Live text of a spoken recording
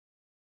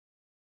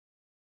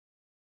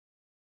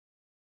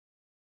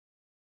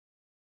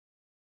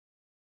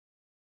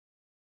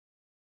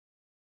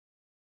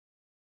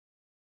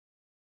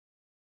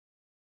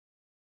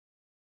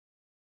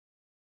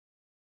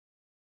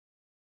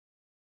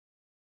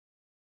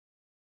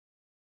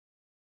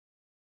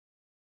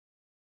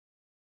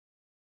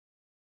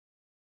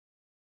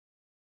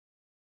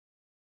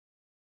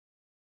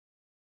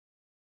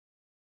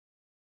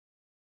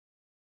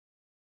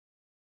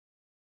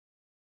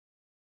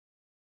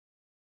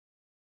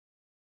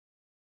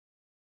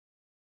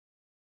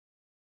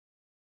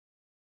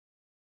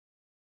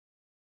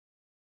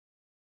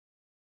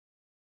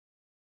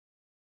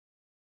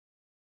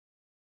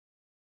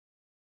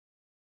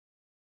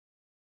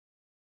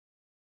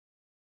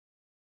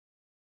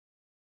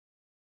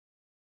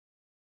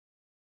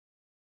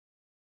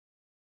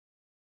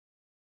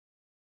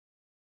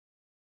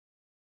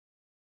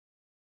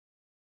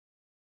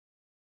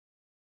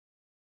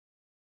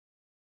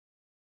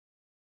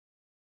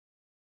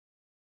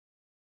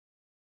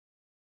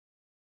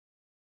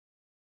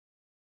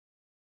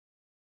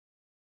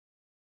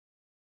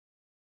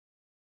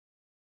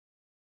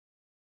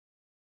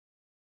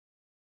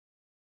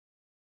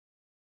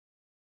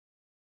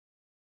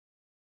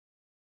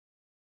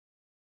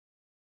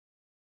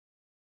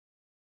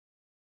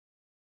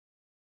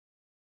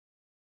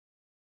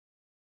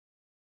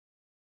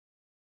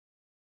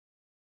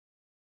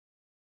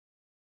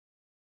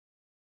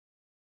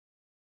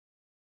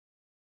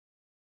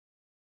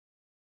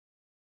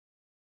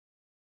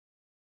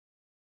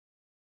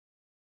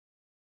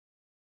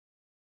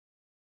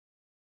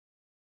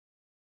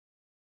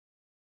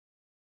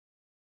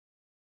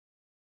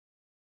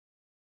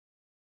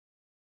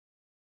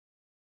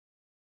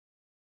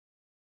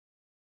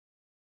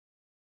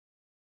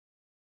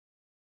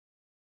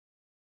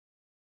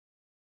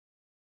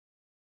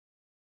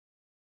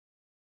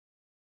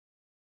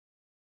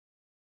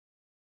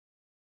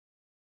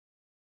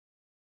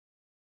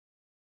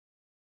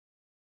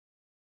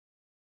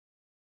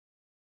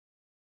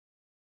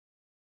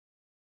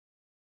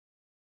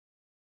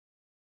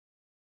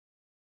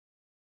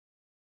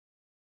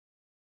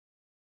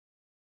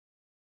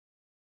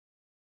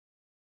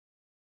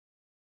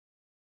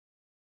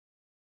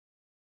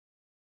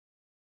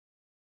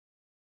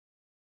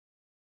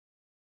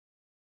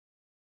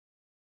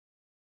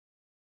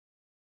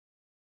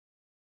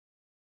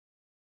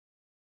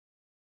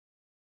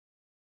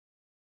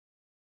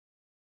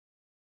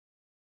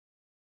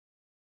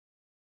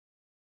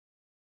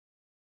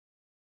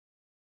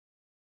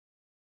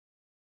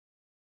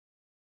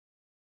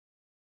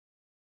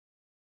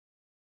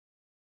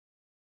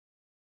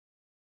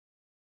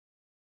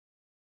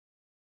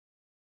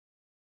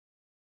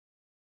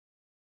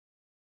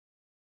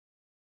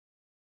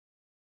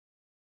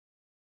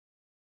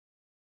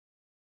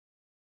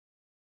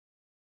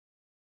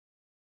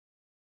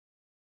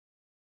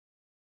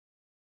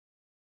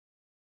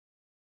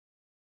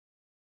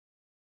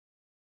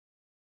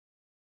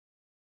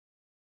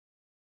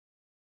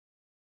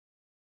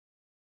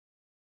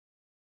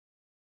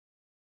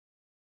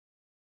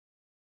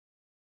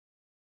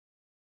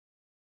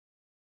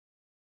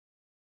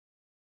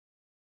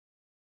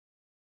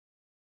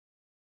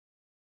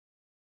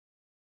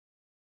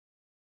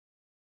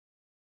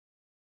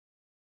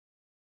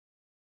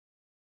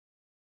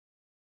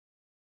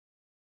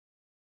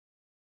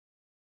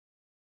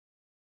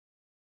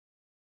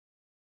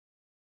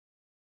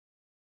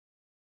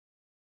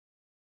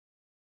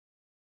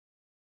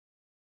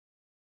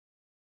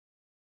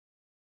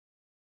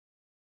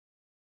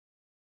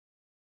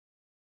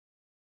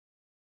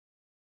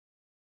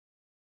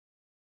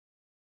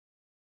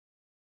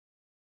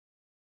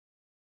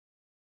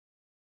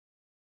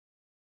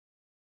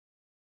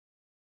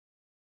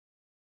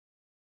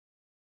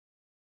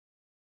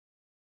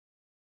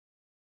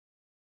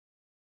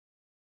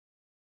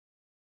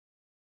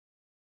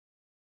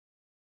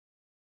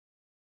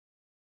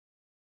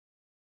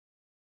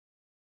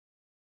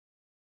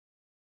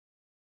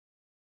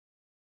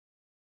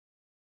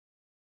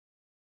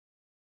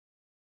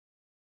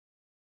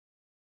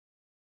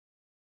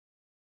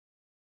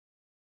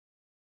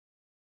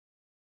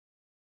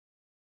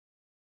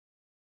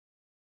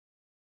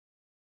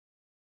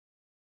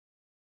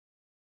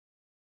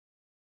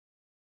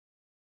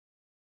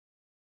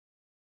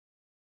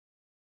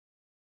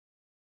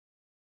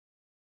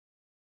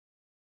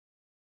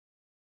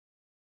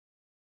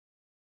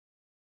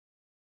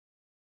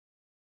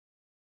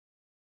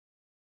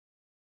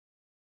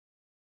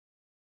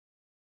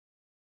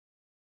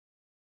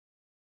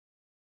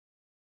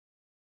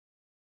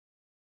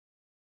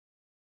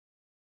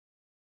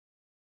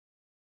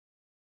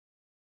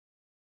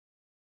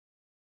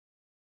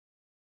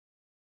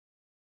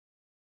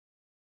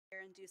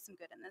there and do some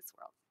good in this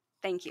world.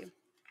 Thank you.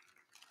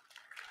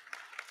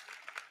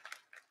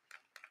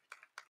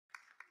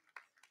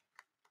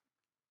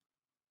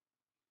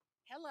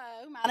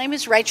 Hello, my name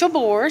is Rachel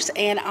Boers,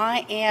 and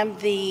I am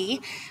the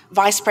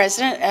Vice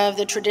President of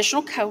the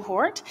Traditional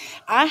Cohort.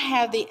 I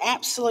have the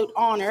absolute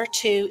honor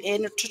to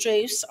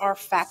introduce our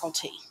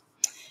faculty.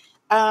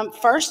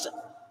 First,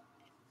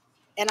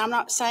 and I'm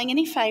not saying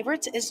any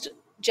favorites, is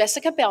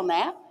Jessica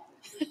Belknap,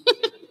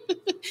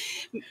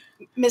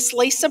 Miss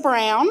Lisa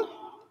Brown,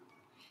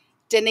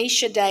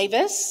 Denisha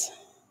Davis,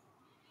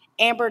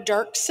 Amber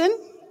Dirksen,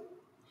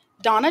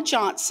 Donna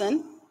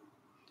Johnson,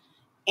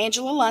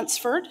 Angela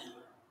Lunsford,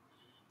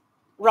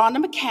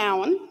 Rhonda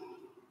McCowan,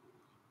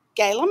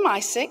 Gayla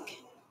Mysick,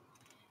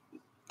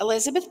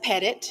 Elizabeth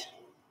Pettit,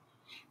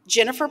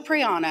 Jennifer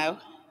Priano,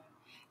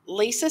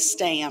 Lisa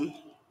Stam,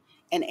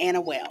 and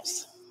Anna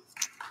Wells.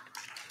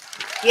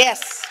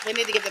 Yes, we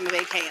need to give them a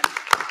big hand.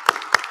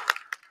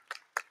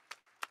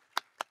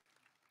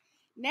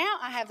 Now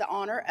I have the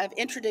honor of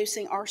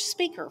introducing our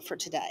speaker for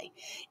today.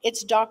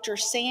 It's Dr.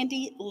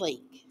 Sandy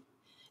Leek,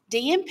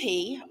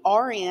 DNP,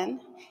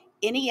 RN,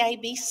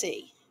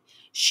 NEABC.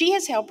 She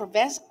has held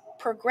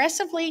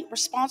progressively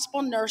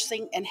responsible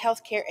nursing and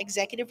healthcare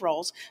executive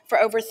roles for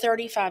over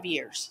 35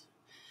 years.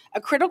 A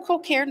critical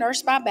care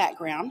nurse by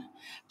background,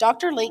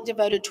 Dr. Leek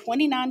devoted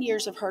 29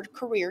 years of her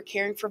career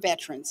caring for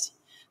veterans,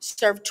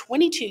 served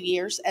 22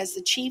 years as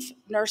the Chief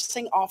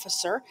Nursing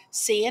Officer,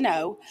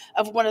 CNO,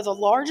 of one of the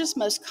largest,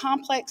 most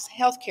complex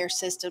healthcare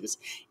systems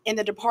in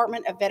the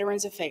Department of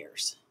Veterans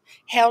Affairs,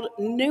 held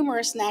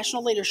numerous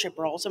national leadership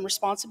roles and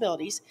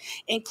responsibilities,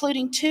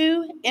 including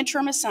 2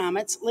 interim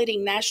assignments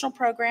leading national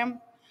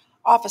program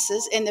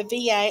offices in the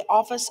VA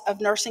Office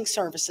of Nursing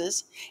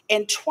Services,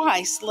 and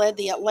twice led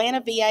the Atlanta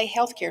VA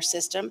healthcare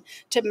system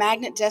to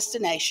magnet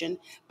destination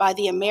by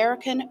the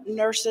American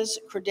Nurses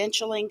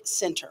Credentialing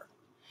Center.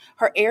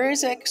 Her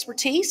areas of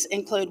expertise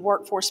include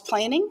workforce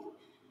planning,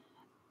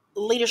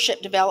 leadership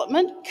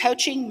development,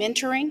 coaching,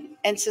 mentoring,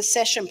 and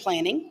succession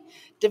planning,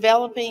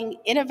 developing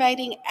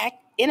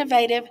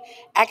innovative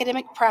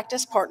academic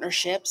practice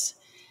partnerships,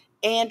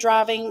 and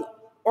driving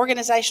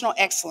organizational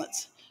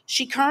excellence.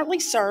 She currently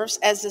serves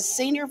as the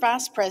Senior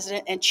Vice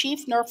President and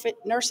Chief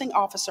Nursing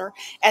Officer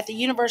at the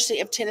University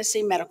of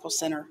Tennessee Medical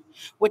Center,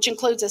 which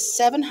includes a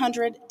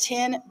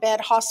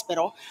 710-bed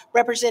hospital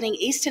representing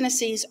East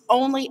Tennessee's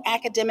only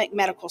academic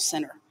medical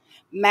center,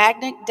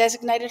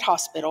 magnet-designated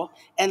hospital,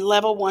 and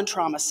Level 1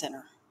 trauma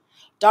center.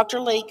 Dr.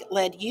 Leek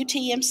led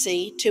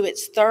UTMC to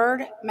its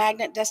 3rd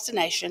magnet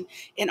destination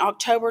in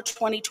October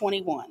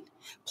 2021,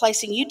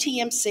 placing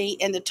UTMC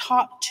in the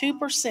top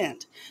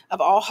 2% of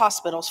all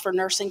hospitals for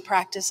nursing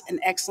practice and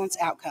excellence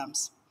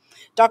outcomes.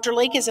 Dr.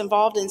 Leek is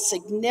involved in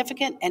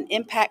significant and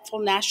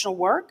impactful national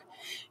work.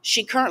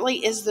 She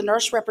currently is the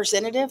nurse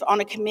representative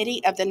on a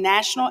committee of the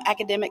National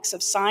Academics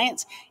of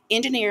Science,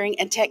 Engineering,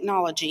 and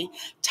Technology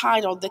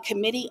titled the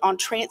Committee on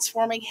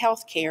Transforming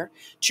Healthcare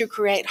to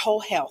Create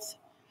Whole Health: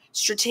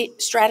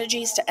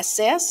 Strategies to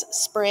Assess,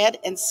 Spread,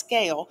 and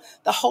Scale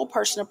the Whole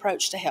Person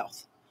Approach to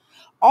Health.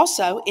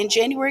 Also, in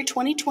January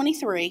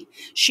 2023,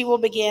 she will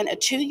begin a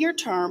 2-year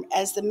term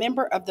as the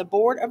member of the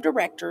Board of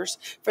Directors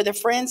for the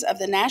Friends of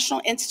the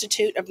National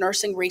Institute of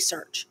Nursing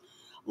Research.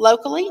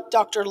 Locally,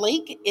 Dr.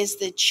 Leek is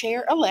the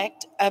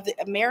chair-elect of the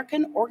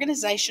American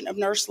Organization of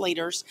Nurse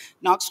Leaders,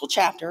 Knoxville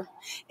chapter,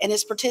 and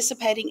is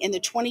participating in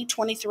the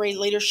 2023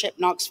 Leadership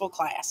Knoxville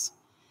class.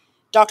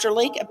 Dr.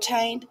 Leek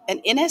obtained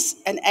an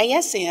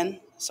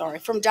ASN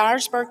from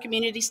Dyersburg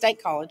Community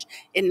State College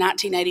in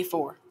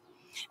 1984.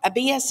 A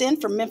BSN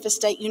from Memphis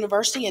State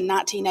University in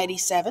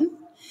 1987,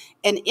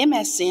 an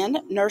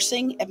MSN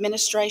Nursing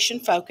Administration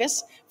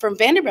Focus from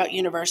Vanderbilt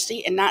University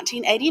in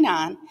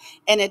 1989,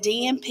 and a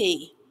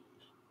DNP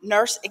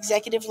Nurse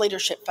Executive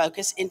Leadership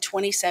Focus in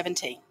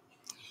 2017.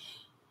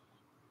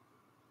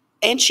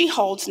 And she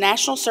holds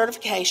National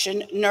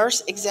Certification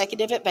Nurse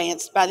Executive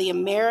Advanced by the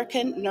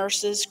American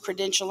Nurses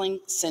Credentialing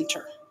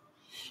Center.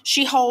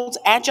 She holds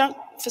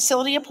adjunct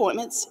facility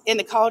appointments in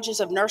the colleges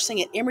of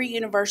nursing at Emory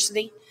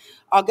University,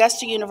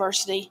 Augusta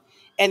University,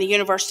 and the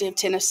University of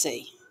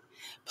Tennessee.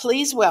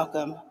 Please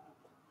welcome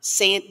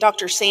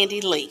Dr.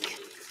 Sandy Leek.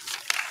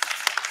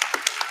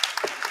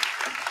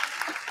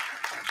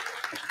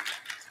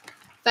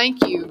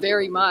 Thank you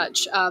very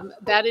much.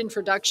 That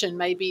introduction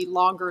may be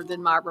longer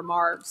than my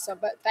remarks,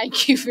 but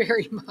thank you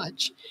very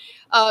much.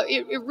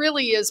 It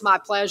really is my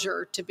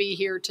pleasure to be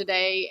here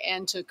today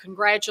and to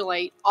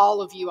congratulate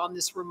all of you on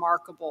this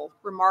remarkable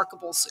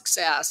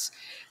success.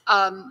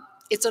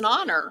 It's an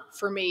honor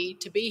for me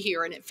to be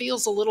here, and it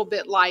feels a little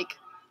bit like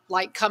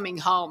coming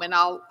home, and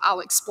I'll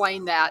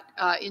explain that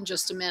in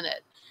just a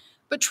minute.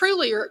 But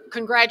truly,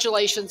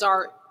 congratulations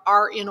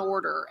are in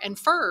order. And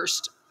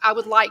first, I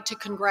would like to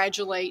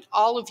congratulate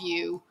all of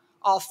you,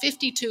 all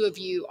 52 of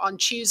you, on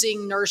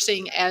choosing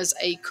nursing as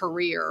a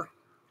career.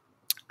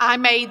 I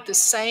made the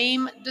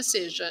same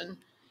decision,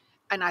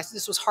 and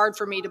this was hard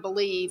for me to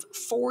believe,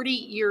 40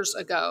 years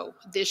ago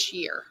this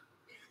year.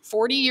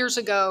 40 years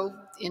ago,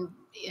 in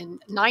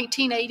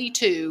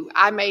 1982,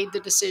 I made the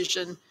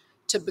decision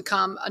to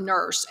become a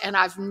nurse, and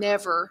I've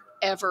never,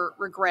 ever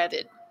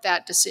regretted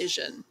that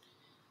decision.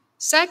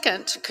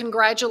 Second,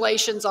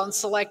 congratulations on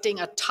selecting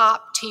a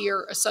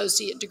top-tier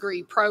associate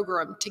degree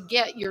program to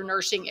get your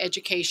nursing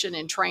education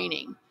and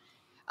training.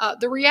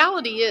 The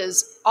reality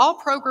is, all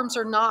programs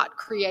are not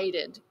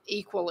created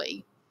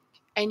equally,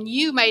 and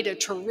you made a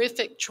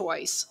terrific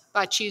choice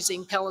by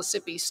choosing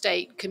Pellissippi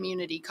State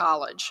Community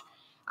College.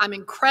 I'm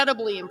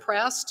incredibly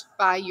impressed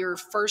by your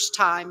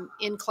first-time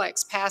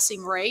NCLEX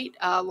passing rate.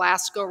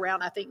 Last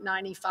go-around, I think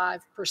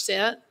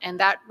 95%, and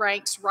that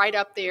ranks right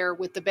up there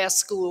with the best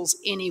schools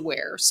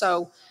anywhere.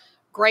 So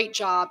great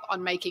job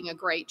on making a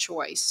great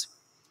choice.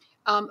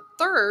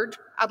 Third,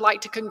 I'd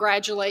like to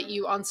congratulate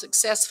you on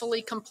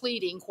successfully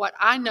completing what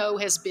I know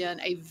has been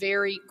a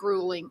very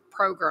grueling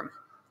program.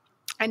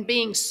 And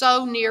being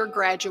so near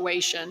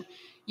graduation,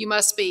 you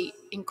must be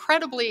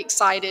incredibly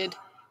excited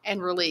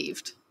and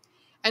relieved.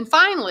 And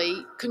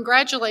finally,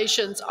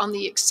 congratulations on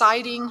the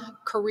exciting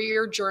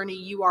career journey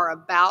you are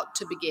about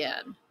to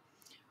begin.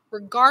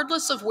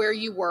 Regardless of where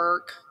you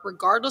work,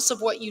 regardless of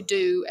what you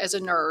do as a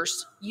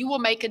nurse, you will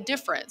make a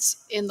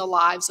difference in the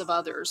lives of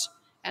others.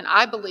 And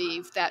I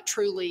believe that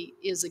truly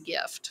is a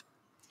gift.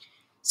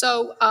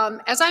 So,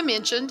 as I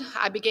mentioned,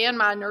 I began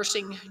my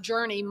nursing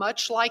journey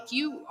much like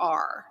you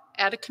are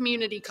at a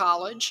community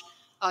college,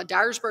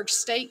 Dyersburg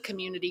State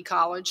Community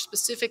College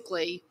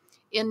specifically,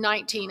 in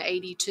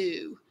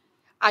 1982.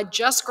 I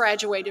just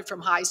graduated from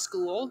high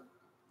school.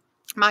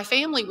 My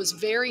family was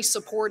very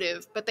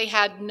supportive, but they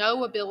had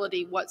no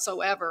ability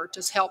whatsoever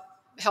to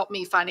help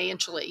me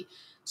financially.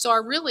 So I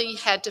really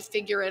had to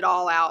figure it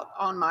all out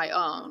on my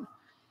own.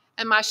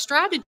 And my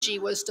strategy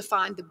was to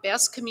find the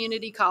best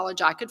community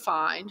college I could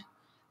find,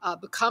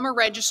 become a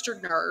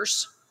registered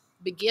nurse,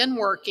 begin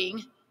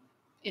working,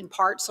 in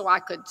part so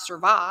I could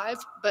survive,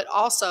 but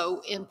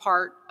also in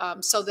part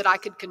so that I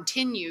could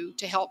continue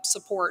to help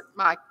support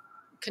my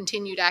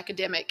continued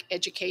academic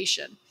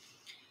education.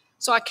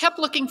 So I kept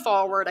looking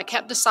forward, I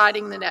kept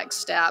deciding the next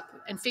step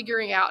and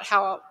figuring out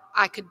how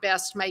I could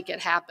best make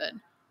it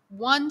happen,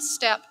 one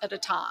step at a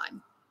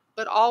time,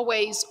 but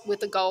always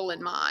with a goal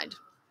in mind.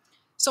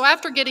 So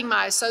after getting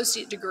my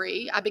associate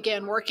degree, I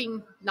began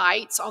working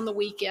nights on the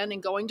weekend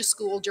and going to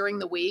school during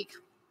the week.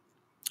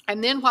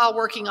 And then while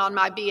working on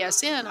my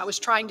BSN, I was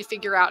trying to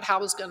figure out how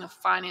I was going to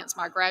finance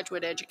my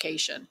graduate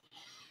education.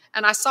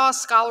 And I saw a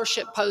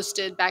scholarship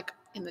posted back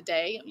in the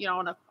day,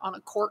 on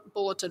a court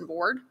bulletin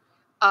board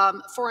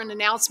for an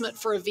announcement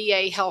for a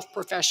VA health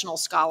professional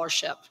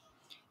scholarship.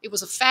 It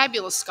was a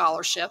fabulous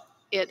scholarship.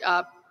 It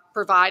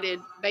provided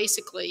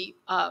basically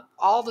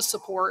all the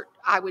support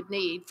I would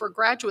need for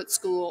graduate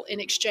school in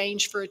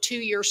exchange for a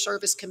 2-year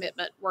service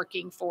commitment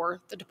working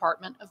for the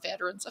Department of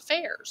Veterans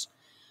Affairs.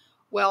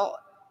 Well,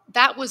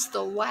 that was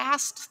the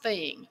last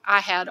thing I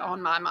had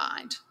on my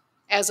mind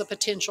as a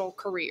potential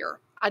career.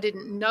 I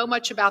didn't know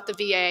much about the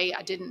VA.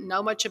 I didn't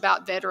know much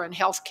about veteran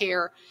health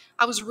care.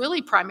 I was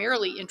really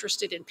primarily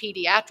interested in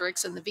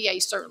pediatrics, and the VA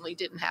certainly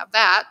didn't have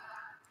that.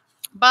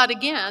 But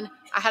again,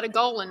 I had a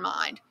goal in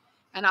mind,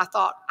 and I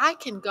thought I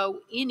can go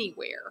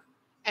anywhere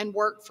and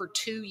work for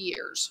 2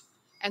 years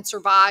and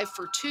survive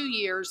for 2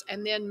 years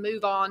and then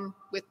move on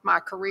with my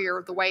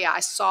career the way I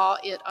saw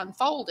it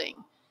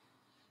unfolding.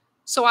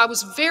 So I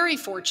was very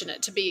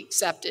fortunate to be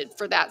accepted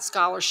for that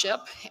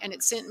scholarship, and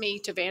it sent me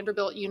to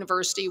Vanderbilt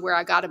University, where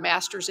I got a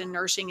master's in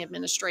nursing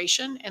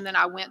administration, and then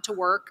I went to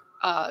work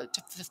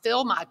to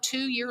fulfill my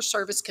 2-year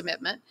service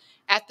commitment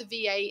at the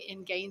VA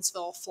in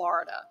Gainesville,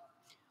 Florida.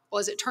 Well,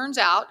 as it turns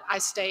out, I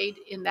stayed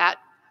in that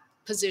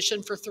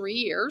position for 3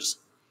 years,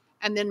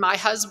 and then my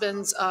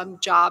husband's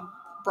job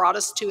brought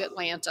us to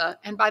Atlanta,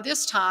 and by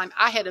this time,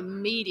 I had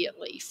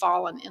immediately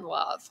fallen in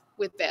love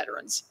with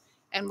veterans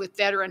and with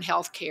veteran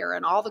health care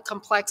and all the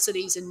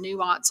complexities and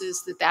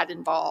nuances that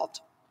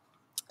involved.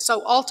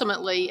 So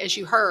ultimately, as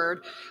you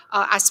heard,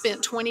 I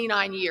spent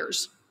 29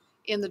 years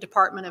in the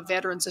Department of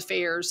Veterans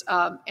Affairs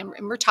and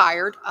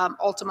retired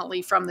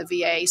ultimately from the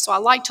VA. So I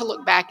like to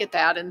look back at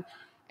that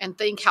and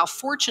think how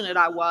fortunate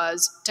I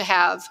was to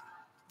have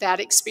that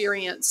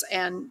experience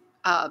and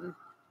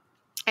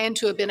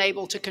to have been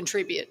able to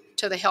contribute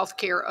to the health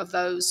care of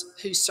those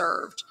who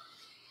served.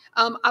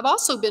 I've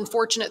also been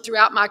fortunate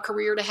throughout my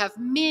career to have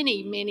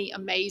many, many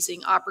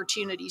amazing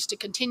opportunities to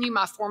continue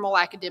my formal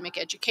academic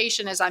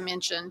education, as I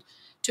mentioned,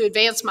 to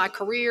advance my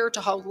career,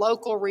 to hold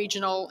local,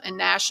 regional, and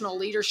national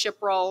leadership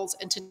roles,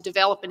 and to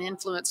develop and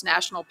influence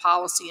national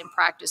policy and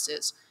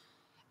practices,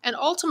 and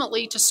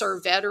ultimately to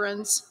serve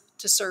veterans,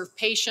 to serve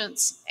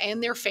patients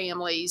and their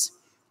families,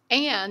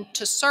 and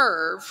to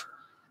serve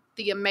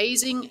the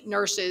amazing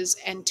nurses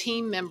and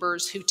team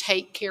members who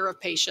take care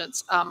of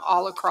patients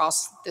all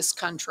across this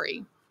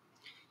country.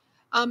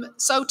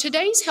 So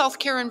today's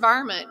healthcare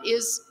environment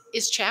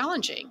is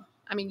challenging.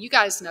 I mean, you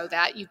guys know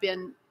that. You've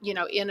been,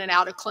 in and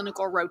out of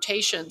clinical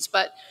rotations,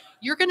 but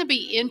you're going to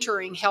be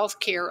entering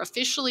healthcare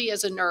officially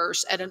as a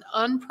nurse at an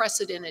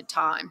unprecedented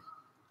time.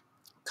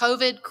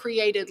 COVID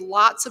created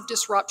lots of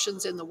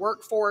disruptions in the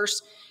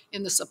workforce,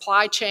 in the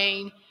supply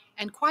chain,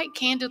 and quite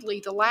candidly,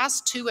 the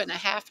last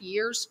 2.5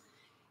 years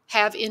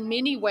have in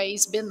many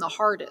ways been the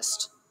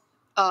hardest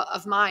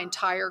of my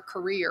entire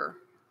career.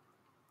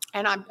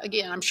 And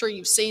I'm sure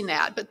you've seen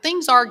that, but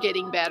things are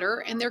getting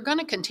better and they're going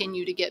to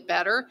continue to get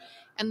better.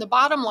 And the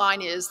bottom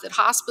line is that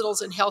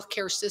hospitals and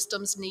healthcare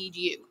systems need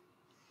you.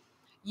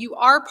 You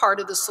are part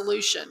of the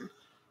solution.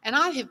 And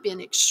I have been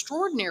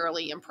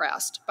extraordinarily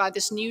impressed by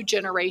this new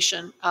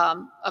generation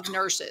of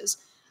nurses.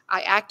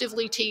 I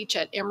actively teach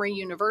at Emory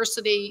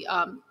University,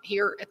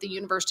 here at the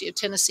University of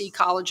Tennessee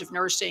College of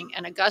Nursing,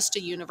 and Augusta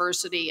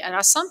University. And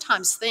I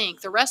sometimes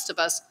think the rest of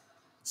us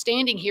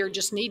standing here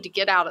just need to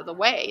get out of the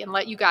way and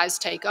let you guys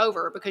take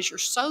over, because you're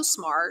so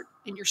smart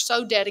and you're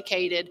so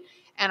dedicated.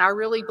 And I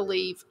really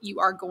believe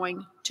you are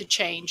going to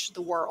change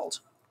the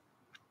world.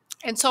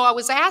 And so I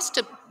was asked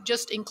to,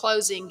 just in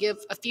closing, give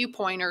a few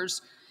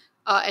pointers,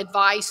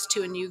 advice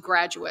to a new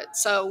graduate.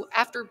 So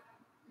after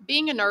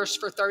being a nurse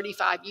for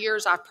 35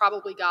 years, I've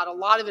probably got a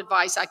lot of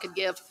advice I could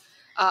give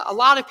a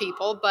lot of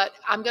people, but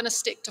I'm going to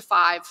stick to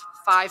five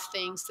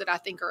things that I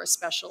think are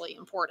especially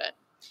important.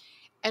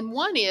 And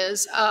one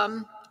is,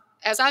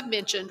 as I've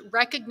mentioned,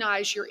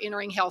 recognize you're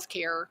entering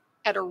healthcare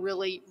at a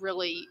really,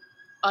 really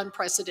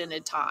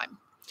unprecedented time.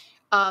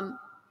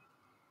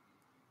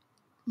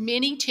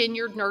 Many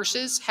tenured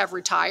nurses have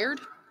retired.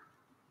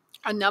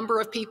 A number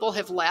of people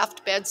have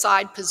left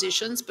bedside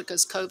positions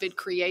because COVID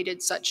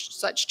created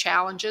such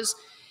challenges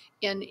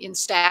in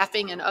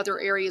staffing and other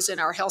areas in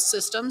our health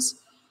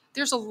systems.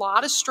 There's a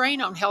lot of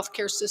strain on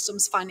healthcare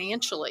systems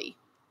financially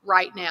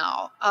right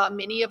now.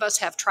 Many of us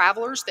have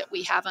travelers that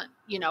we haven't,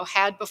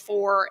 had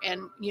before,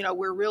 and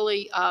we're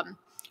really,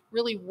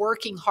 really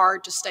working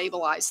hard to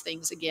stabilize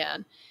things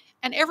again.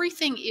 And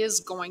everything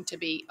is going to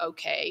be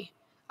okay.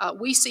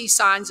 We see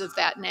signs of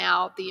that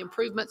now. The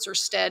improvements are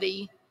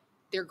steady.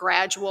 They're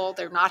gradual.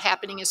 They're not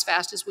happening as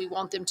fast as we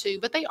want them to,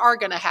 but they are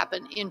going to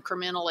happen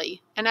incrementally.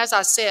 And as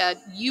I said,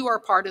 you are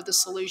part of the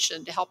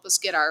solution to help us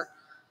get our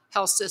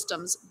health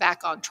systems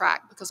back on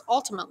track, because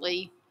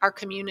ultimately our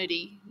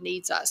community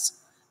needs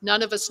us.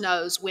 None of us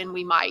knows when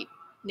we might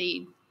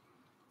need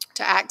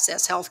to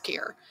access health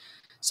care.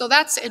 So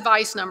that's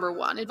advice number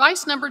one.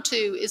 Advice number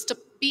two is to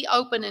be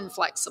open and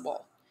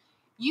flexible.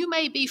 You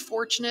may be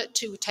fortunate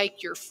to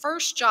take your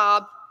first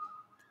job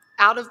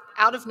out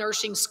of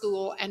nursing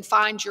school and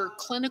find your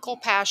clinical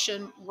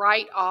passion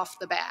right off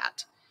the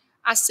bat.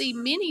 I see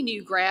many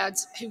new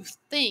grads who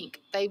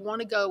think they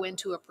want to go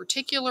into a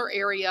particular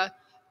area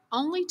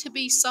only to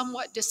be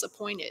somewhat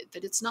disappointed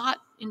that it's not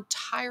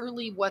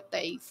entirely what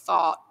they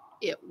thought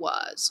it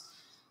was.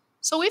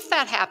 So if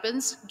that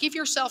happens, give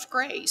yourself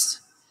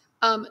grace.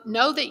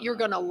 Know that you're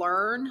going to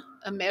learn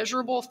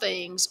immeasurable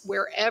things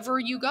wherever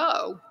you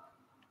go,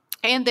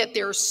 and that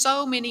there are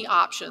so many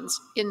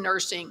options in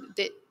nursing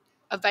that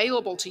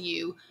available to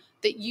you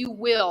that you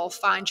will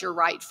find your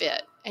right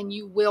fit and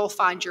you will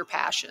find your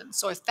passion.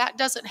 So if that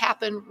doesn't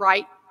happen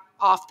right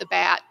off the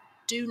bat,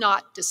 do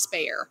not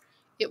despair.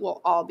 It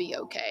will all be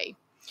okay.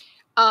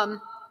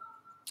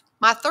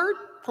 My third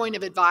point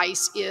of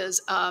advice is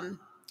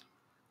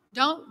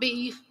don't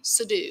be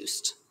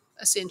seduced,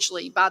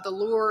 essentially, by the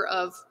lure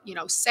of,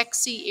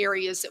 sexy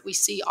areas that we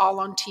see all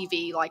on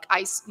TV, like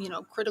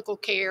critical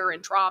care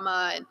and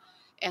trauma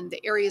and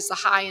the areas, the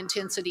high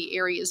intensity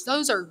areas.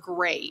 Those are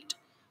great.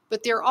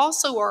 But there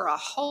also are a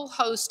whole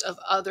host of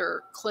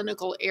other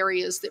clinical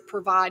areas that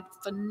provide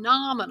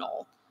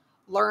phenomenal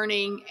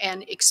learning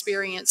and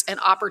experience and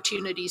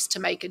opportunities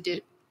to make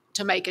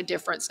a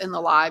difference in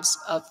the lives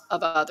of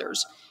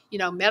others.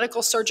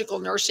 Medical surgical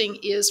nursing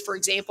is, for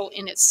example,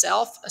 in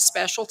itself a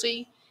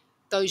specialty.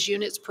 Those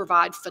units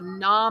provide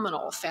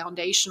phenomenal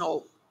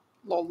foundational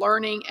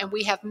learning, and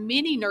we have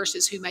many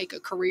nurses who make a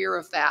career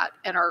of that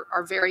and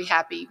are very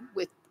happy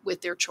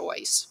with their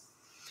choice.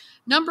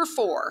 Number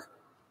 4,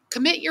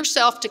 commit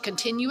yourself to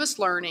continuous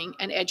learning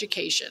and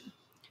education.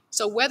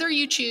 So whether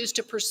you choose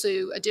to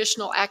pursue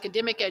additional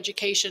academic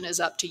education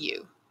is up to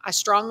you. I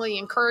strongly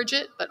encourage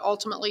it, but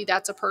ultimately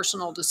that's a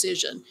personal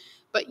decision.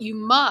 But you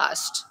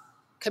must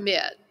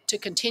commit to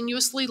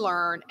continuously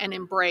learn and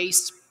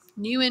embrace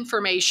new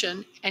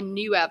information and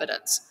new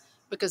evidence,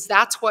 because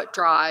that's what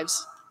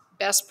drives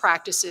best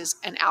practices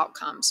and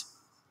outcomes.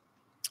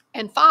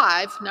 And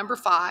number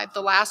 5,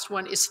 the last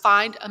one, is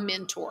find a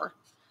mentor.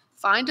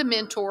 Find a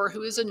mentor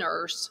who is a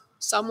nurse,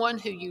 someone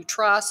who you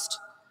trust,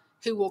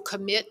 who will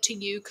commit to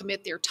you,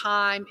 commit their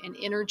time and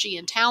energy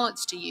and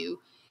talents to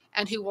you,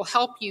 and who will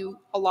help you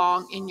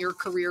along in your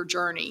career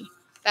journey.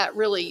 That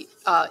really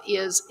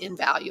is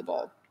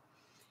invaluable.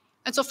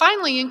 And so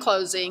finally, in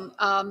closing,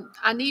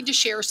 I need to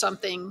share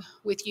something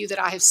with you that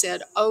I have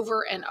said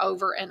over and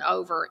over and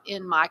over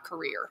in my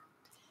career.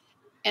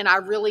 And I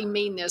really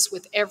mean this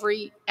with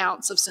every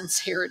ounce of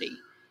sincerity.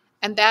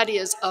 And that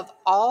is, of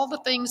all the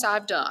things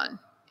I've done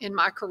in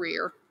my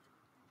career,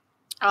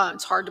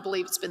 it's hard to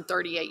believe it's been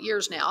 38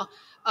 years now,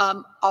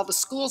 all the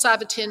schools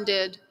I've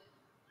attended,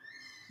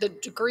 the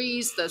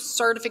degrees, the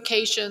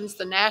certifications,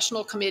 the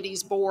national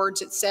committees,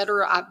 boards,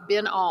 etc. I've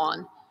been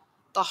on,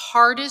 the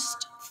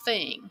hardest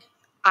thing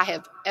I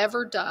have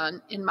ever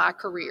done in my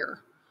career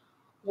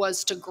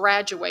was to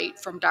graduate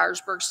from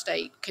Dyersburg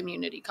State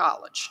Community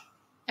College.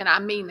 And I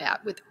mean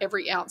that with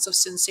every ounce of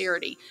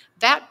sincerity.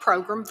 That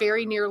program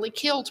very nearly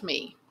killed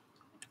me.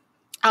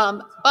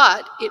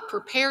 But it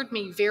prepared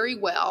me very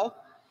well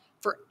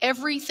for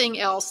everything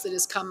else that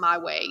has come my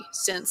way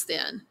since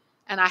then.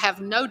 And I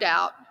have no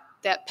doubt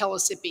that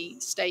Pellissippi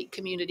State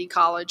Community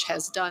College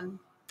has done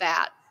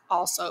that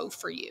also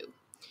for you.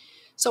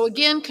 So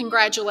again,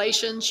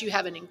 congratulations. You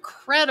have an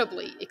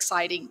incredibly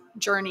exciting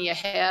journey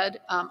ahead.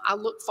 I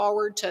look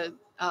forward to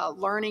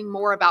learning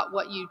more about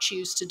what you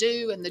choose to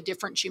do and the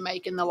difference you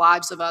make in the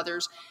lives of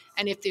others.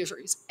 And if there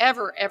is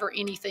ever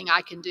anything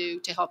I can do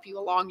to help you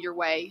along your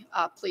way,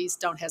 please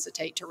don't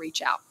hesitate to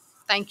reach out.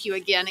 Thank you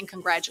again, and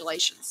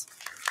congratulations.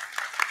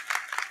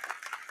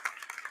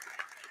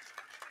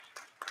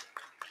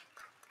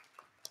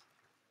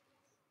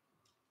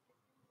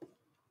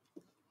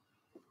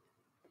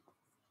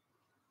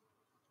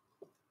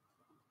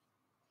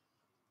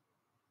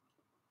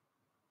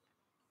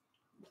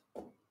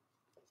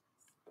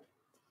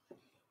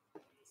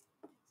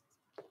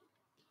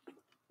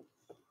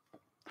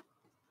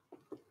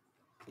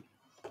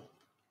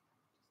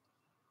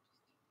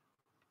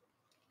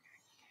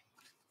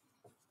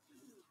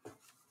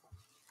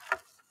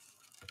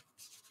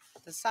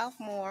 The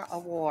Sophomore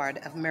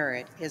Award of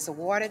Merit is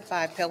awarded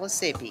by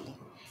Pellissippi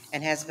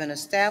and has been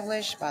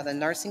established by the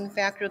nursing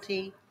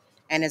faculty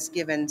and is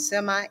given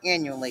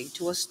semi-annually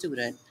to a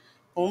student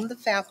whom the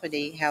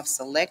faculty have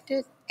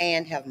selected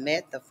and have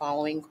met the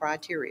following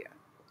criteria: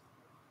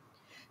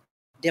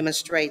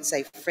 demonstrates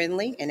a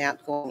friendly and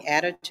outgoing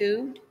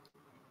attitude,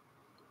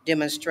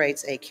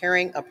 demonstrates a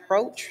caring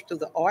approach through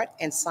the art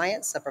and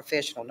science of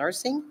professional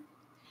nursing,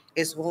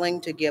 is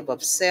willing to give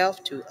of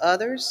self to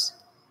others,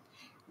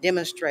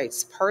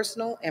 demonstrates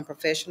personal and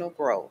professional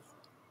growth.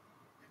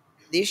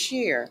 This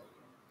year,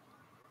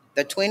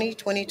 the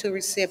 2022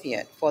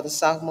 recipient for the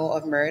Sophomore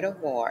of Merit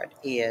Award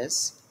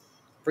is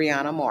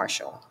Brianna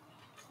Marshall.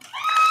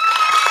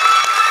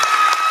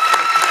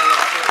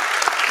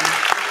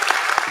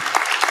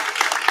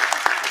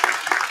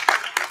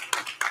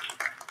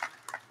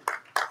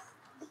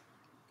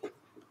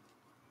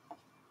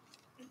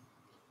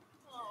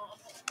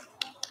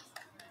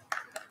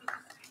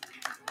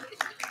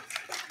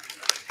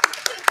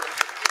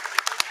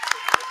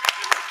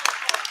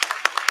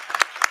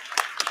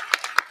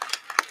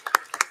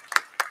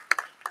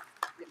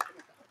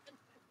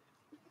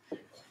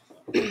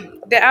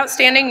 The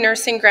Outstanding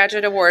Nursing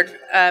Graduate Award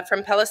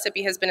from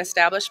Pellissippi has been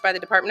established by the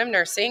Department of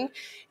Nursing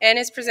and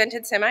is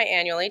presented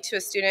semi-annually to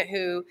a student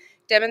who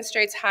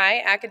demonstrates high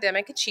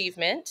academic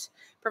achievement,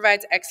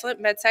 provides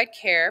excellent bedside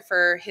care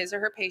for his or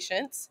her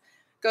patients,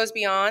 goes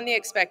beyond the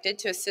expected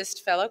to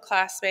assist fellow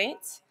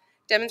classmates,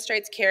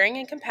 demonstrates caring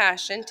and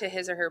compassion to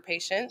his or her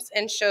patients,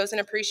 and shows an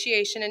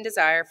appreciation and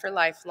desire for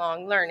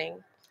lifelong learning.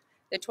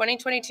 The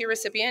 2022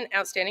 recipient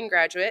Outstanding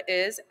Graduate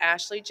is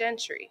Ashley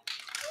Gentry.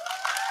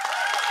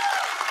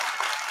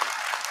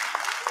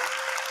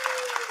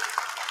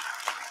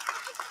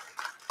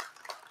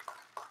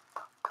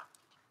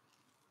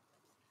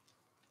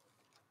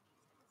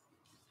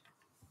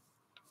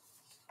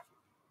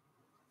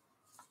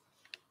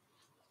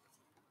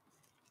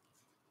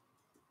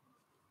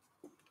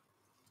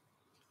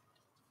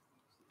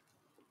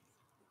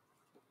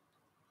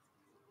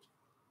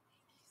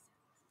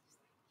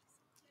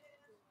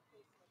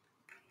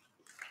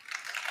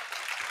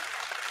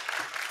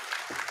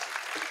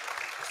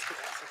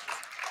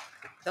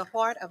 The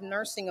Heart of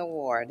Nursing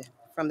Award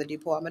from the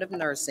Department of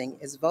Nursing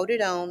is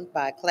voted on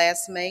by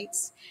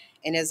classmates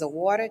and is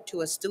awarded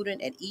to a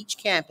student at each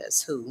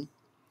campus who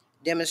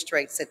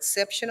demonstrates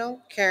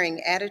exceptional,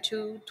 caring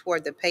attitude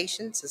toward the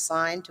patients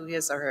assigned to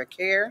his or her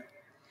care,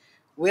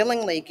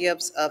 willingly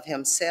gives of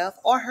himself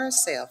or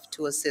herself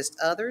to assist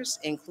others,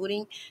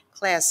 including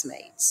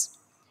classmates,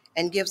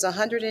 and gives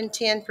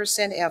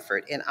 110%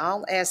 effort in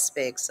all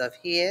aspects of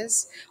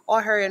his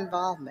or her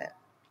involvement.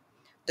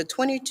 The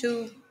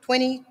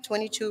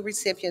 2022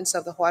 recipients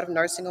of the Heart of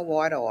Nursing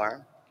Award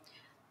are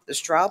the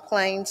Straw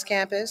Plains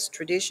Campus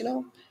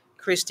Traditional,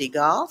 Christy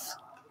Goff,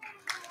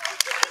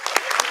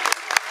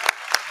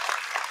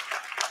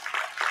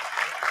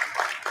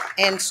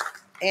 and,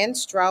 and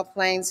Straw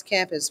Plains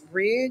Campus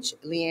Bridge,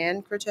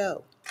 Leanne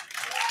Croteau.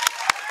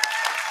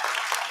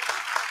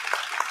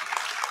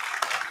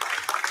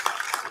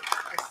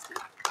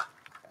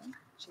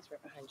 She's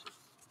right behind you.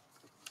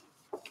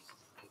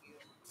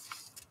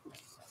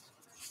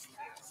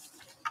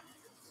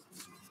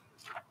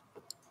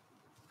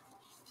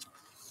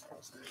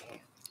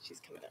 She's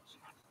coming up.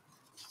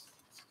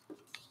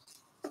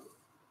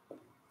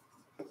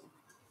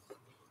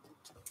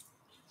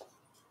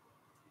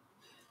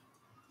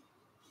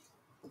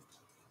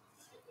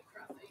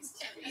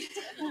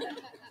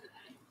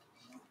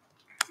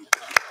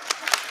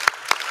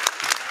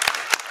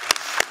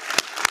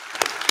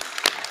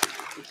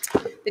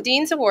 The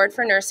Dean's Award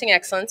for Nursing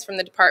Excellence from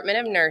the Department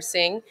of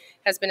Nursing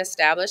has been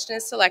established and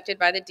is selected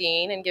by the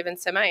Dean and given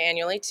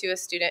semi-annually to a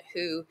student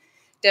who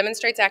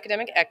demonstrates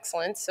academic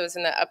excellence, so is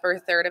in the upper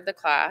third of the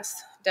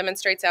class,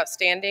 demonstrates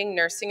outstanding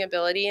nursing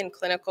ability and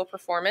clinical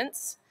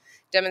performance,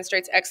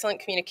 demonstrates excellent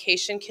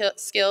communication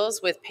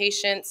skills with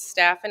patients,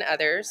 staff, and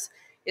others,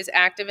 is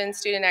active in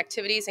student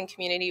activities and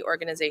community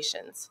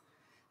organizations.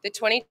 The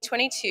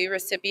 2022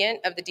 recipient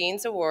of the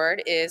Dean's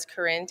Award is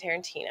Corinne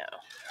Tarantino.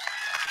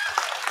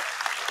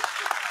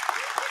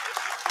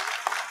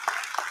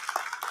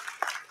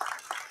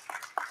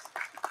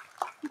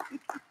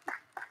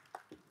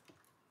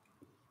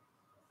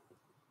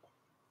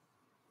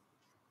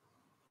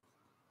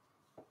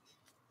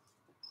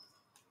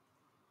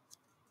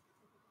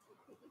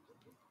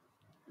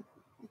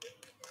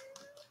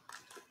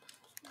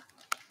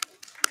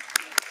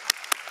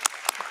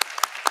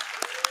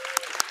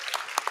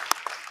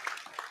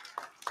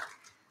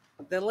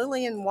 The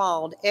Lillian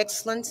Wald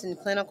Excellence in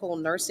Clinical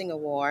Nursing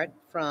Award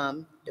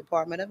from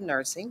Department of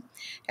Nursing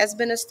has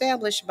been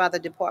established by the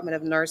Department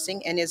of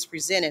Nursing and is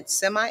presented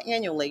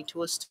semi-annually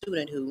to a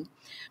student who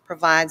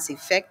provides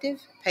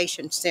effective,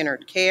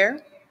 patient-centered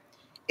care,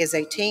 is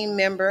a team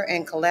member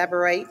and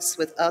collaborates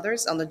with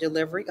others on the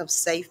delivery of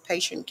safe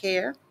patient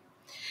care,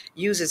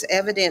 uses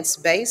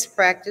evidence-based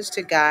practice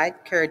to guide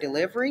care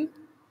delivery,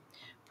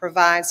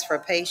 provides for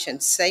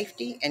patient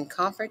safety and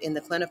comfort in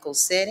the clinical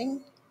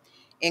setting,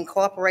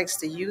 incorporates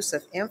the use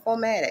of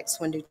informatics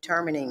when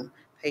determining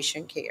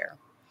patient care.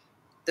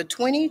 The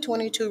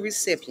 2022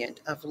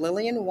 recipient of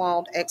Lillian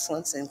Wald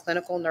Excellence in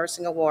Clinical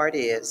Nursing Award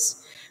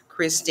is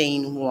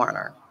Christine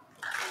Warner.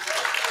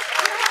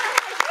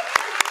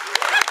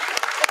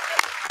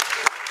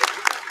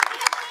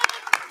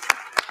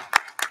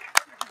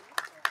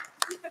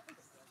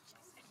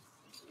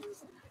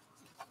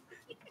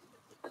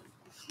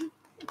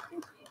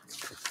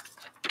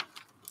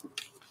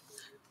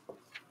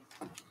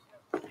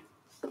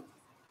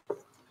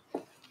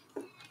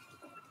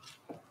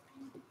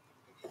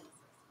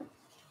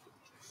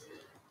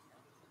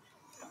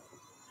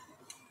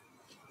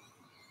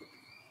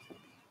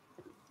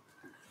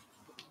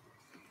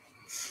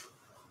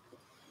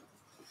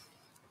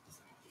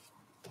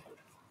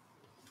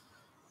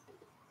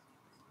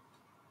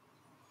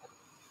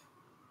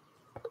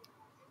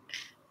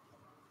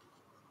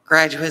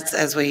 Graduates,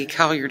 as we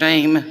call your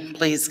name,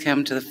 please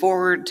come to the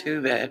forward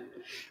to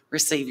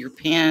receive your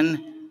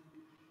pin.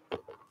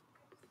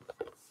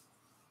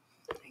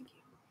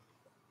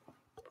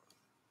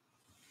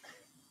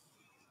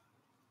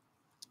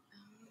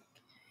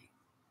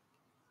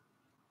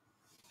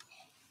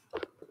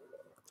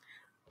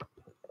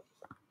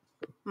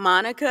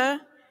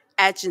 Monica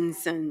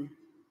Atchison.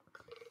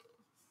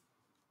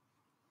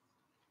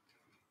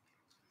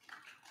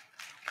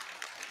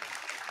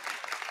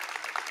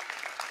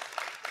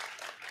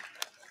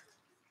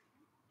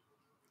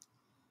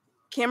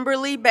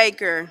 Kimberly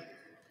Baker.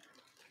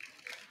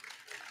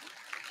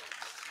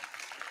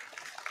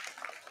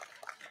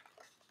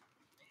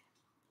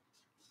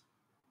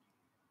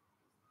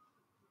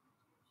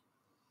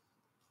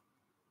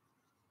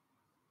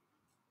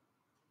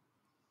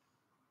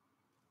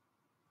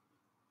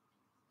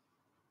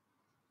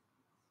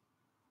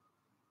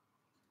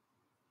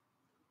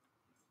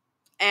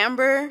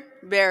 Amber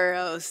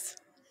Barros.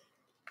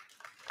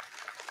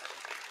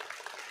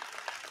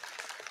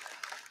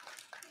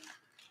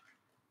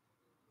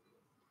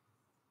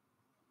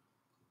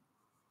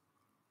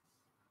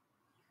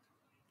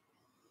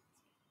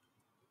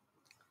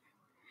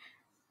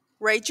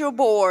 Rachel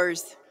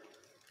Bors.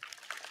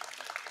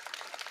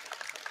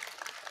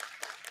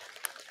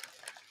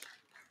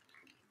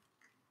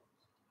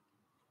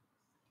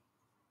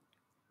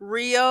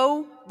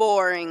 Rio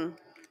Boring.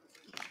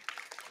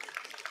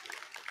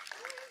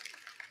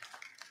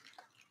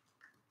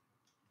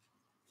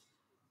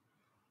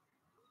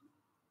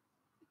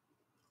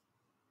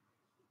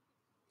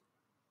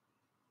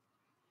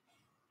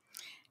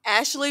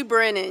 Ashley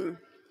Brennan.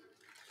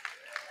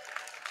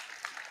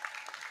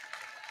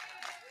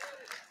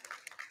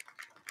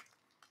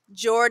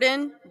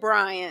 Jordan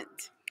Bryant.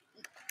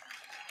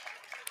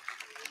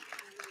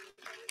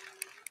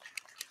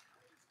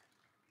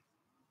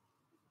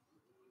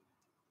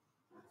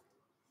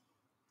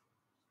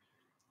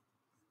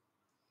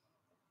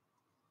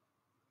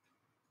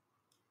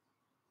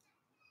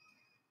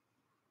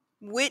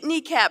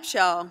 Whitney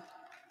Capshaw.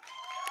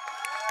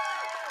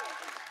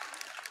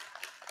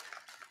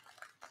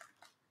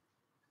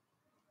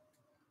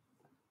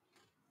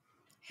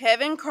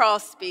 Heaven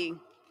Crosby.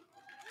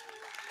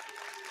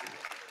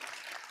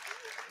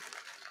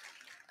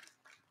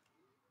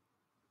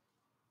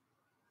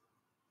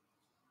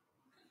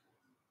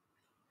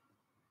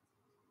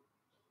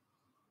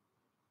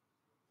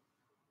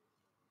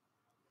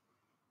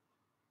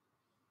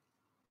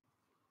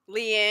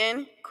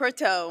 Leanne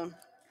Croteau.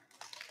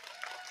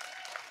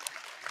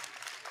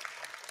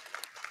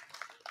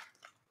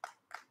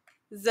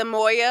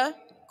 Zamoya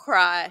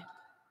Cry.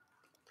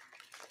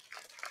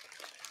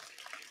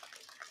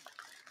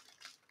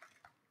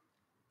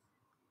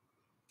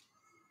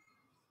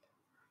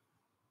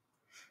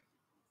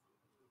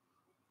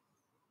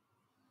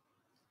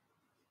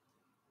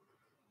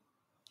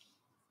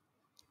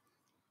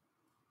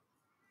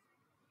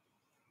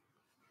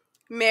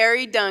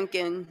 Mary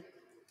Duncan.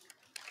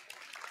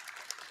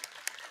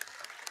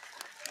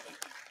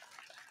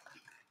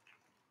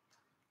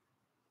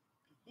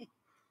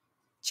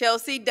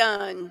 Chelsea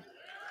Dunn.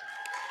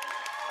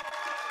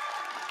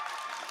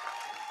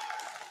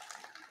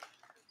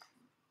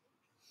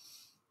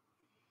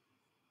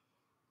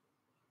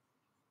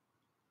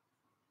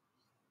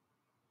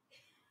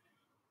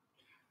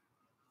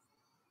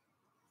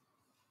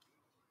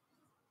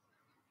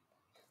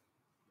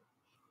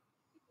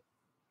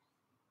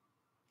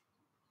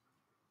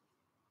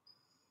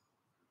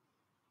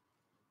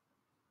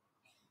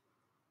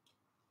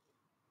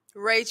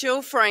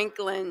 Rachel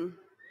Franklin.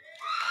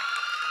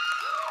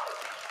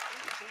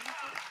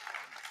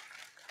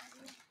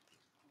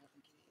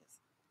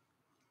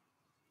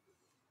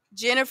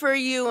 Jennifer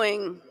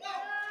Ewing.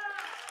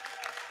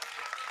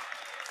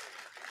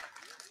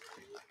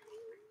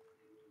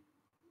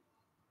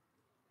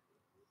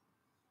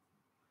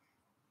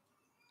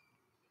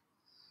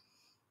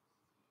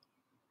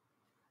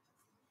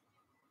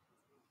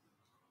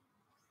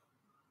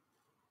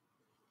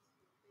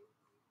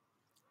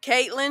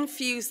 Caitlin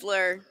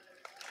Fusler.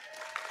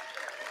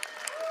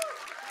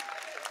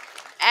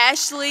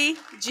 Ashley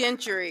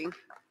Gentry.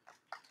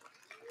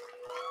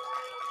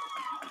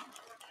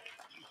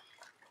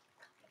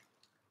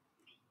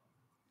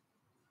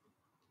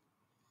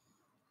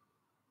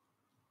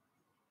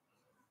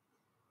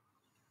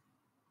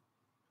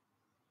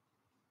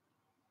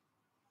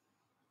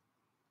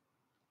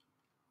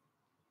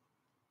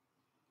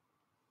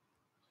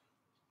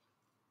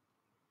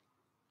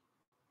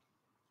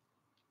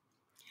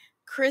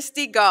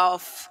 Christy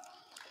Goff.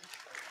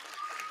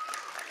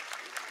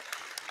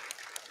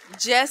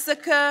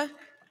 Jessica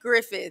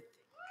Griffith.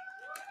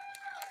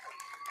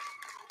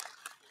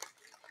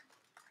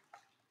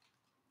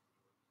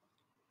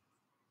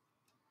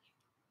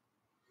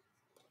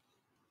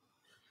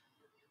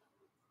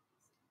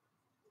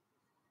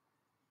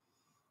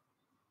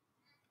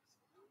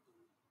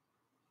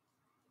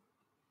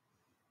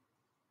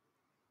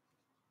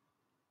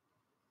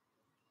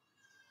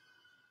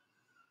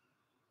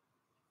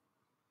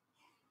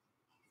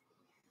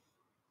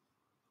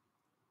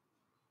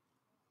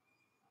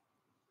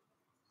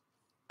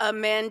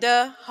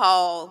 Amanda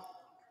Hall.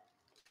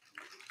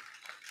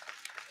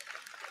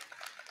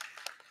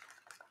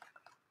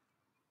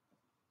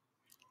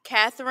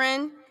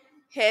 Catherine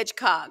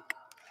Hedgecock.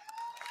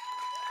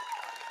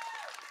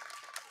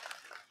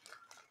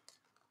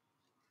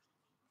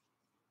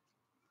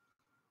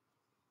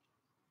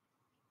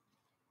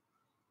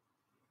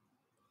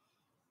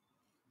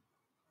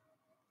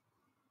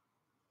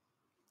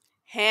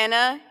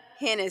 Hannah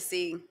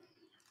Hennessy.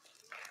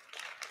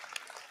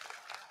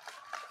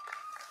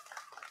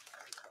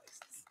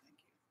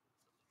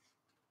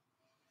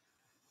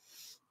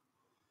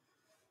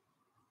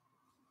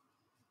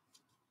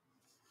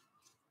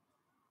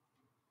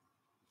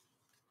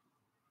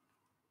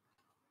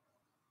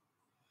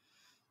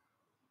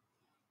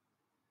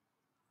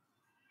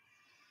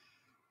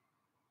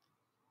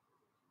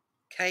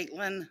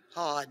 Caitlin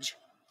Hodge.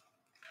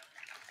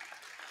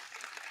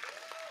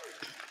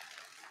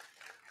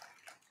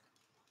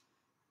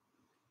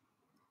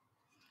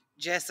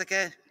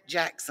 Jessica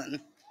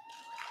Jackson.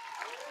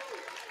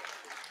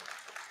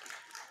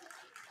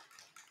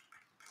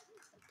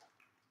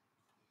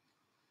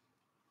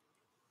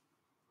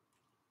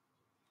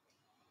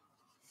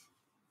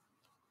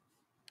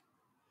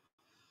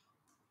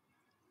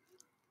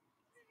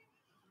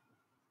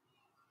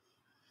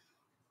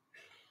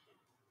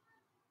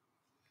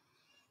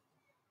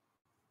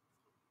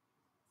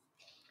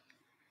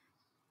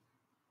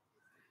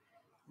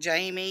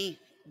 Jamie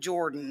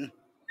Jordan.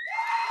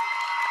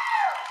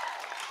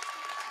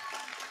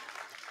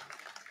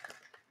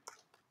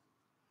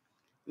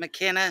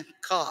 McKenna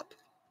Kopp.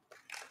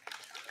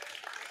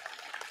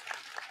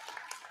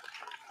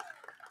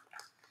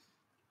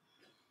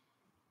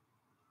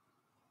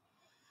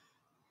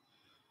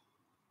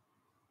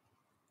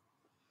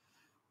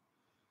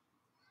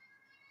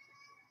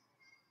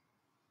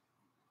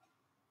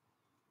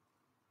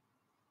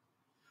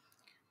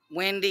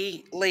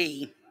 Wendy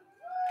Lee.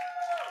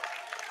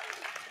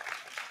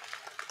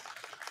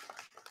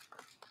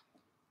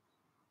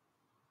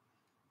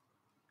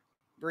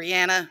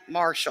 Brianna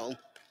Marshall.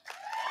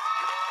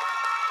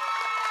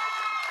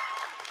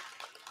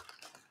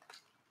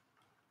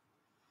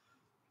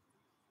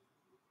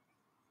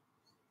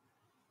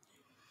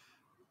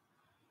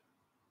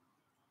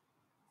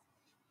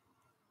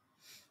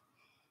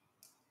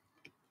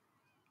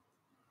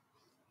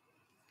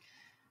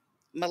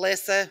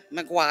 Melissa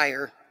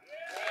McGuire.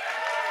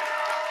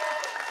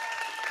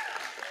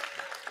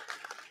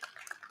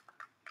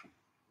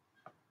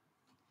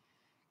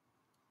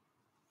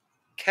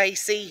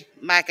 Casey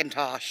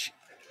McIntosh.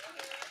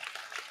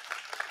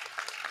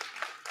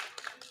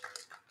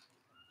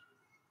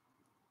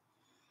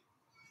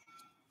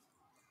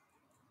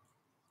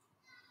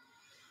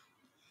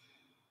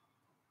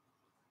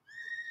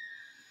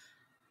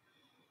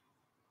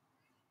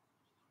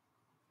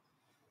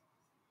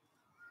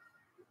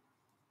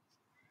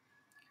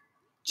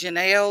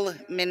 Janelle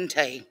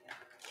Minte.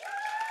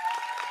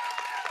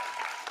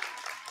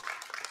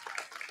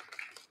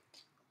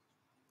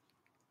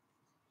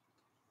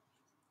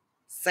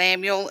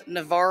 Samuel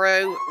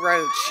Navarro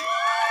Roach.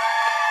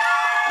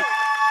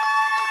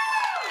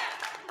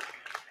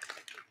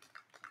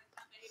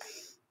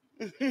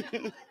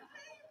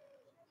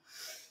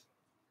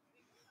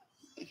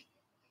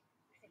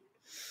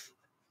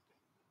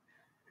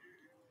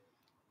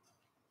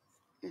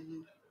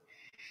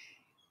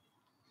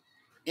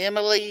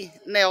 Emily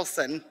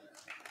Nelson.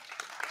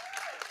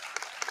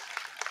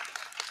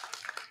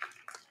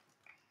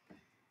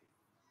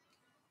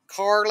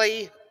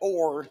 Carly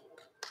Orr.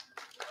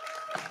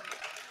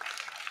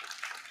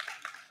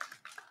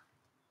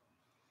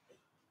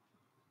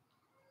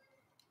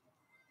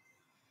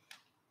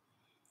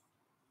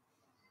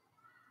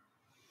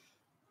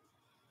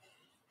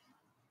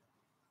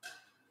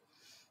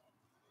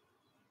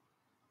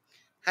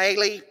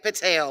 Haley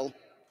Patel.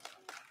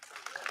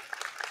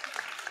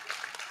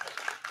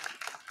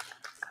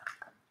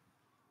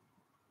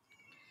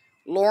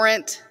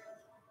 Laurent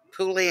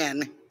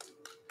Poulin.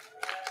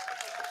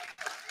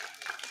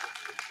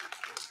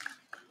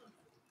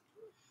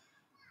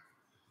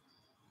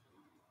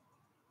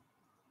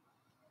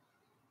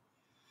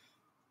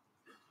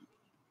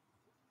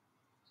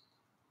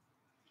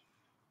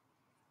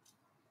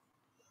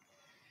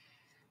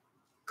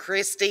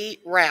 Christy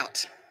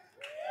Rout.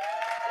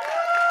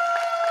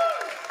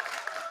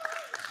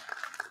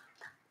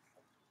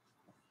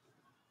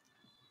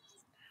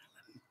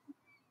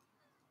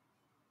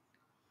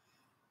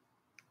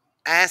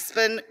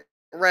 Aspen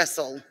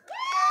Russell.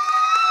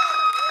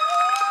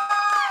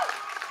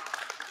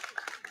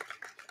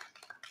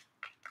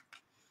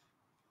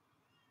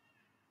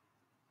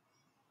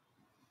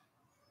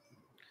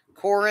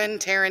 Corin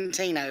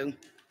Tarantino.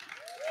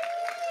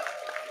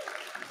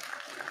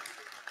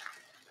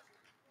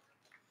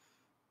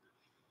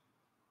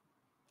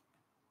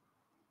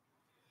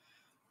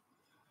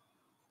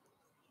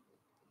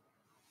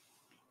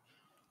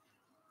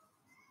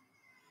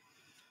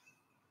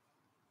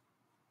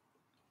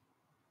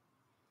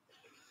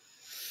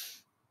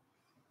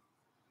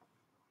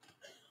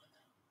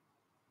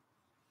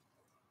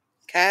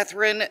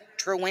 Catherine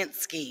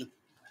Trowinski.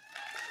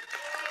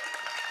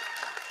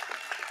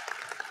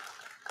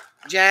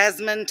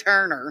 Jasmine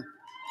Turner.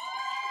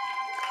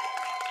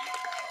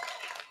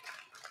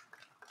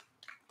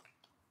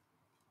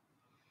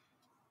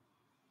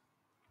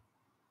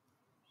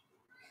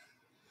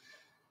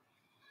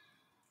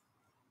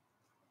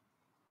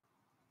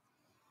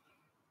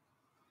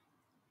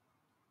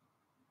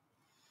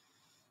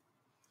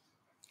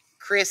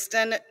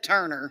 Kristen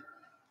Turner.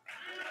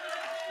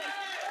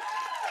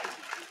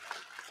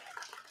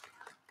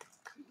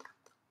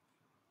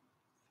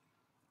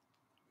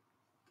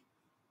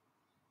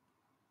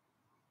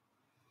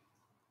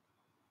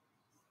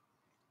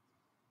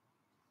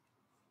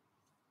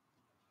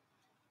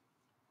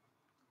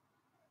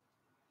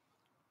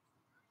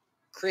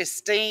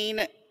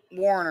 Christine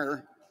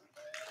Warner.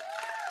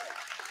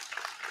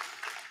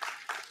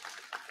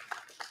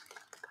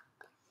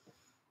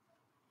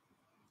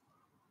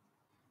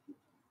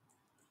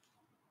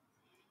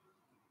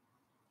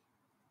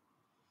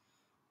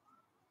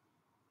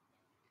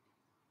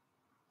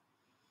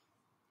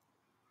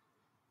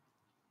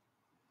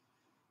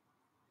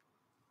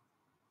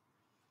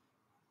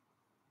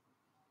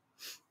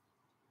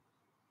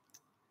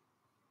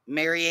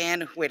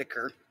 Marianne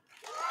Whitaker.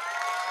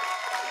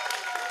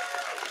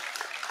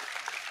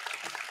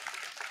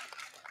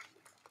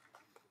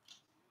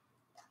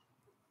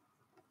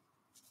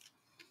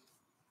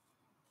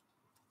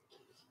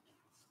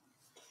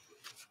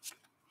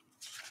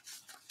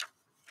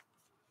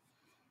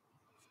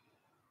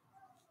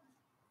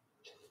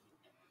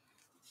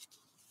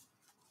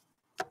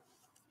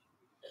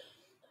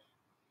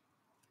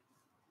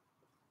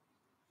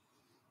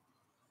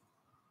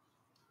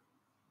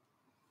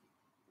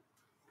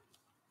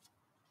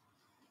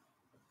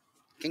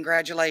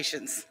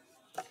 Congratulations.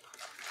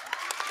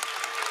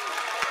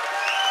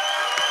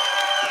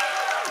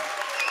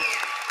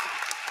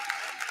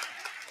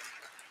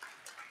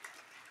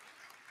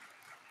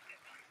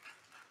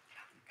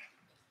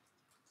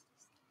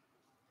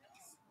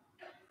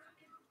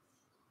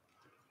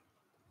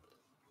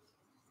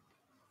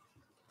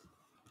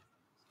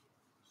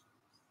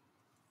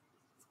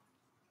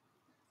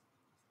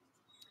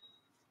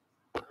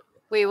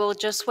 We will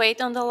just wait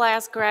on the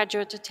last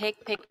graduate to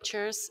take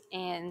pictures,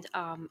 and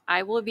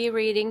I will be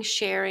reading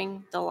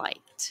Sharing the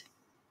Light.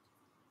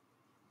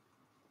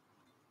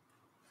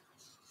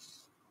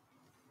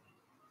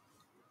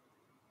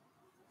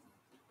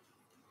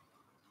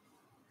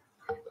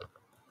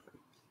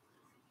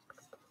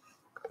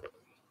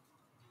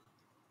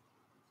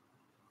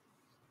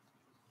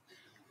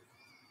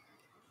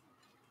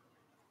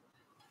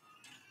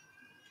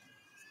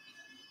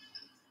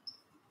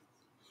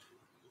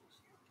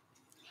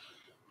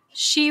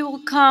 She will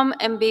come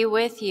and be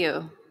with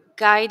you,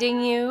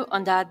 guiding you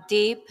on that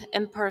deep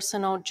and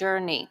personal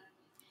journey,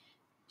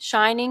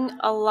 shining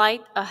a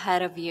light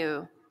ahead of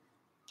you,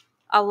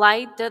 a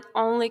light that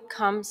only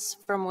comes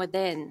from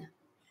within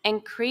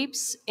and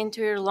creeps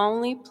into your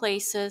lonely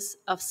places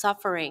of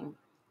suffering.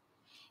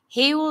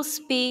 He will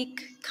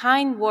speak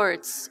kind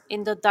words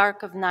in the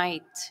dark of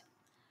night,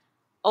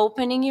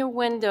 opening your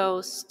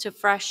windows to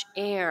fresh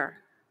air,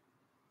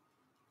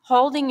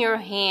 holding your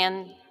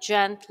hand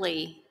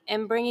gently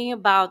and bringing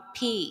about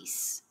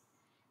peace,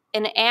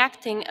 and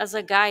acting as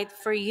a guide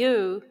for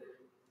you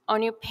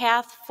on your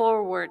path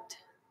forward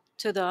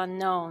to the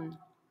unknown.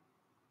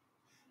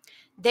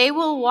 They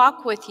will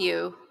walk with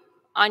you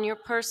on your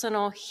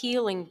personal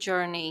healing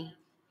journey,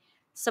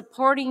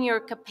 supporting your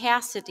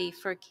capacity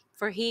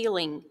for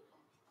healing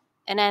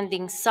and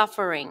ending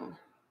suffering,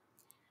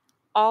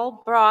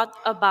 all brought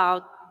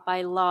about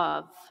by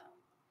love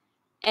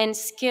and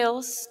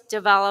skills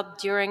developed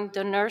during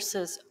the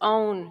nurse's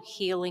own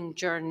healing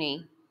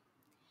journey.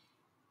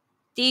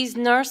 These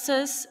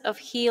nurses of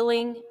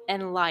healing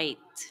and light,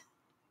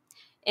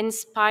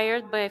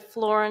 inspired by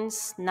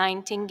Florence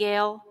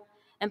Nightingale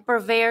and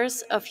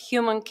purveyors of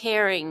human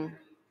caring,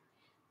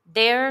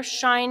 they're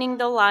shining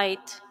the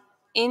light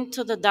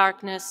into the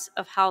darkness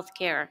of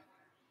healthcare.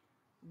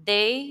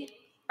 They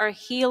are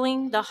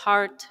healing the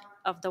heart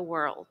of the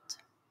world.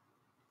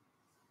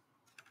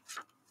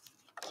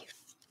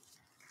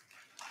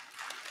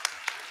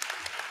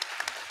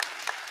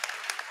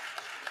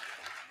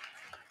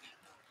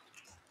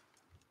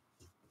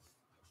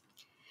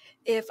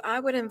 If I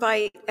would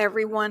invite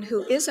everyone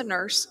who is a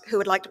nurse who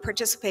would like to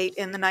participate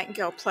in the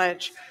Nightingale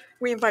Pledge,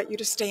 we invite you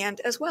to stand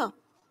as well.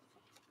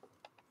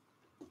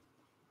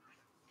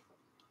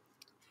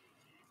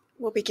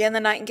 We'll begin the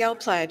Nightingale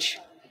Pledge.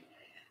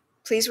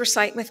 Please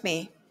recite with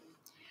me.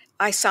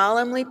 I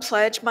solemnly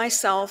pledge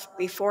myself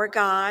before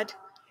God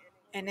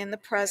and in the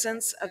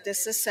presence of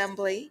this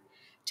assembly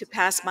to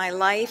pass my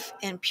life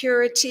in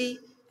purity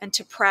and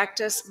to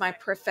practice my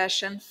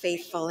profession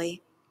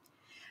faithfully.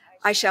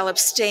 I shall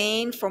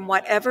abstain from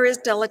whatever is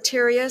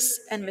deleterious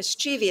and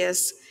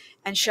mischievous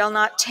and shall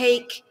not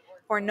take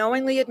or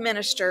knowingly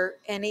administer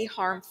any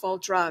harmful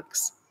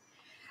drugs.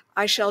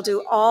 I shall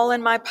do all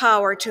in my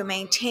power to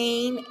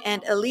maintain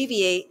and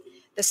alleviate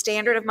the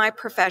standard of my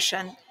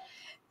profession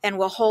and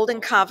will hold in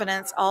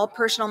confidence all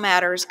personal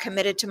matters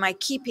committed to my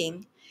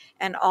keeping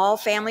and all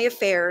family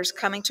affairs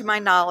coming to my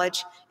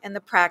knowledge in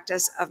the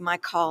practice of my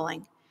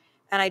calling.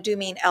 And I do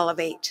mean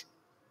elevate.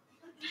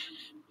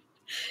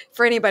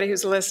 For anybody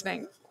who's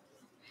listening.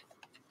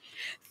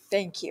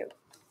 Thank you.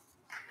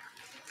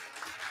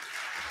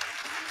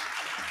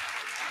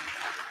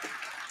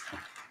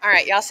 All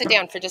right, y'all sit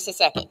down for just a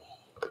second.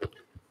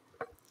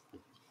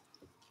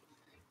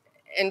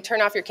 And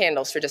turn off your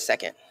candles for just a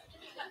second.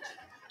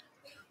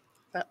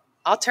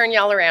 I'll turn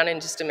y'all around in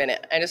just a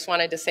minute. I just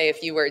wanted to say a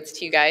few words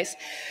to you guys.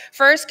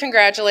 First,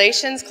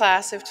 congratulations,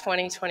 class of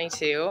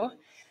 2022.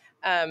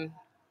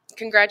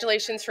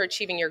 Congratulations for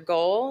achieving your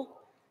goal.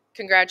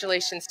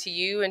 Congratulations to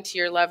you and to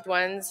your loved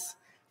ones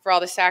for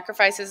all the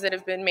sacrifices that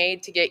have been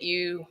made to get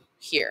you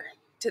here,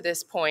 to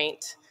this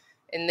point,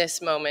 in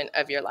this moment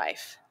of your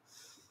life.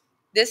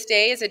 This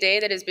day is a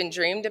day that has been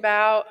dreamed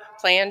about,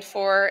 planned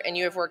for, and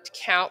you have worked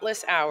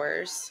countless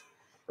hours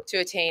to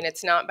attain.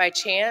 It's not by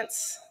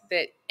chance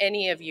that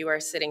any of you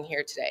are sitting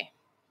here today.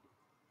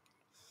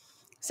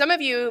 Some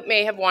of you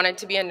may have wanted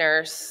to be a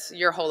nurse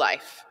your whole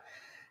life.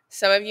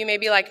 Some of you may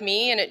be like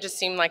me, and it just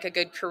seemed like a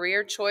good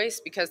career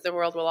choice because the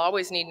world will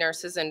always need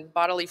nurses, and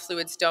bodily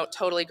fluids don't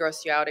totally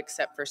gross you out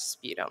except for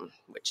sputum,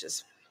 which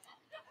is...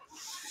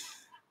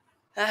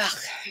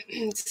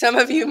 Some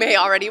of you may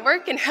already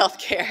work in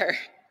healthcare.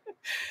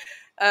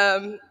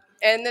 And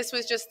this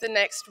was just the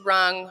next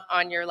rung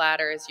on your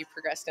ladder as you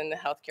progressed in the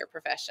healthcare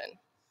profession.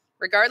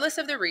 Regardless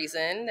of the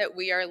reason that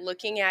we are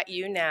looking at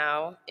you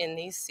now in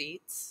these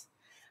seats,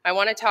 I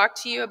want to talk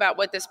to you about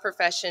what this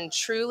profession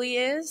truly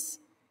is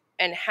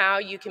and how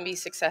you can be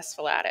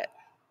successful at it.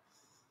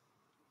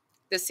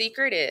 The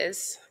secret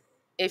is,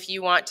 if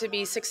you want to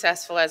be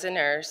successful as a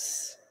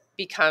nurse,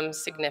 become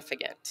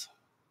significant.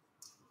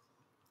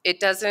 It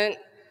doesn't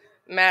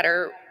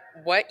matter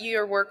what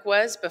your work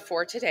was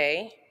before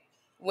today.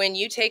 When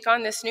you take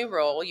on this new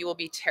role, you will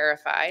be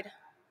terrified.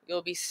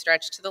 You'll be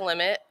stretched to the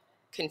limit,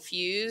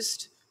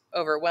 confused,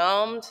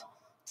 overwhelmed,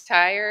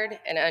 tired,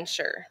 and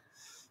unsure.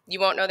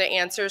 You won't know the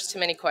answers to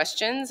many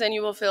questions, and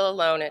you will feel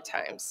alone at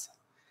times.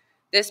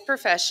 This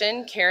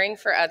profession, caring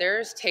for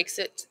others, takes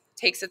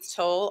its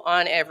toll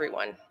on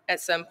everyone at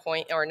some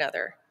point or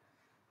another.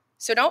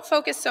 So don't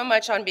focus so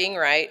much on being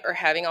right or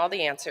having all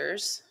the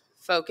answers.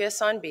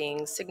 Focus on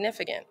being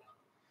significant.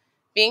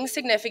 Being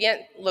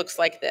significant looks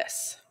like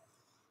this.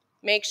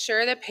 Make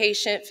sure the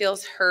patient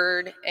feels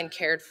heard and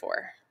cared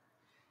for.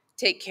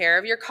 Take care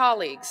of your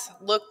colleagues.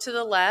 Look to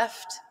the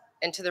left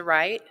and to the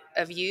right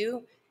of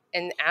you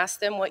and ask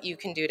them what you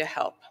can do to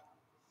help.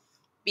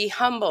 Be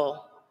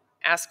humble.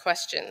 Ask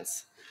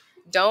questions.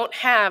 Don't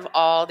have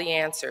all the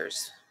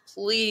answers.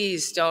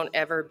 Please don't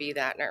ever be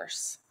that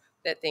nurse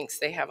that thinks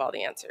they have all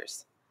the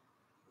answers.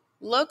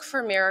 Look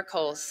for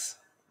miracles.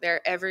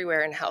 They're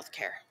everywhere in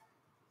healthcare.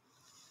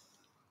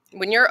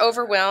 When you're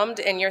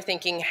overwhelmed and you're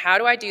thinking, how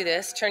do I do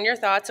this? Turn your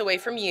thoughts away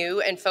from you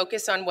and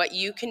focus on what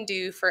you can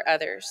do for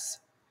others.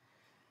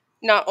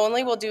 Not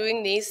only will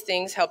doing these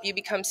things help you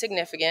become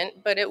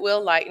significant, but it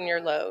will lighten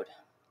your load.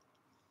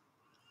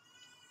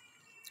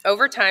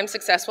 Over time,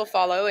 success will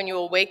follow, and you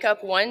will wake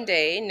up one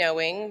day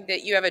knowing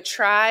that you have a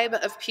tribe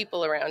of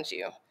people around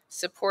you,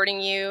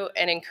 supporting you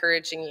and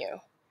encouraging you.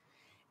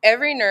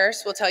 Every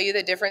nurse will tell you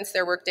the difference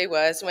their workday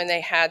was when they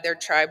had their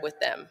tribe with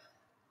them.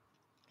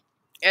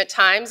 At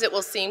times, it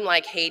will seem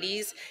like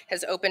Hades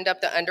has opened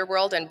up the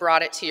underworld and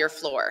brought it to your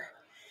floor.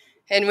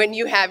 And when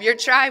you have your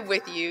tribe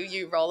with you,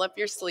 you roll up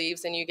your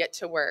sleeves and you get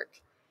to work.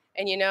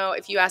 And you know,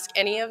 if you ask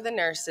any of the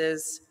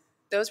nurses,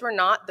 those were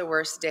not the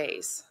worst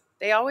days.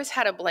 They always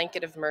had a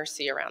blanket of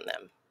mercy around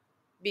them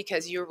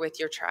because you're with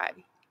your tribe.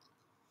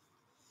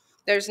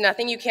 There's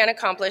nothing you can't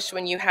accomplish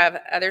when you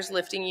have others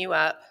lifting you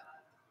up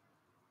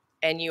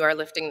and you are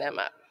lifting them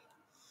up.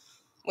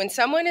 When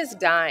someone is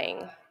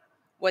dying,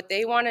 what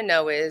they want to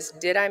know is,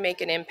 did I make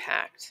an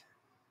impact?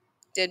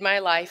 Did my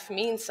life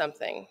mean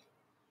something?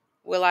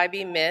 Will I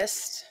be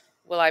missed?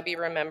 Will I be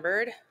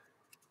remembered?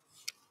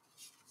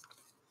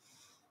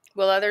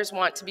 Will others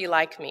want to be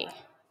like me?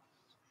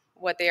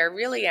 What they are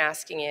really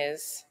asking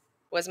is,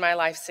 was my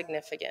life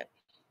significant?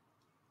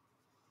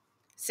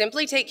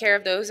 Simply take care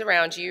of those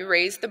around you,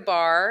 raise the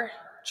bar,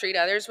 treat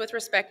others with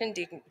respect and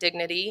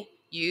dignity,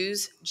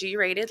 use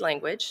G-rated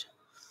language,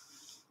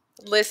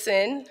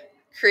 listen,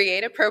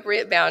 create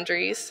appropriate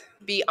boundaries,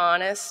 be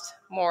honest,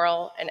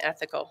 moral, and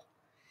ethical.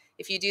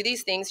 If you do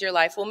these things, your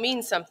life will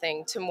mean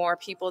something to more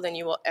people than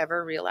you will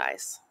ever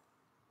realize.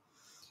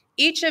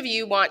 Each of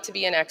you want to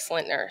be an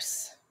excellent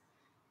nurse.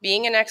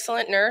 Being an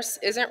excellent nurse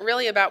isn't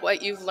really about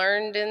what you've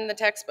learned in the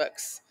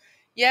textbooks.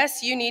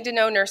 Yes, you need to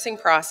know nursing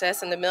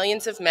process and the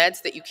millions of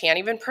meds that you can't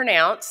even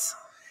pronounce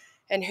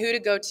and who to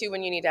go to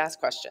when you need to ask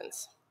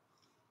questions.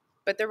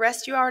 But the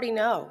rest you already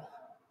know.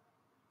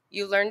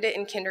 You learned it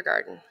in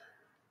kindergarten.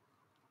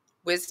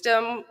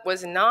 Wisdom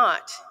was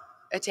not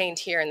attained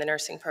here in the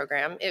nursing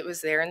program. It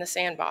was there in the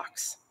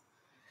sandbox.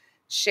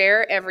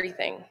 Share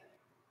everything.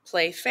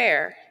 Play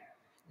fair.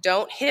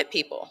 Don't hit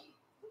people.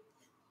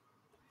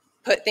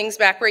 Put things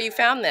back where you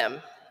found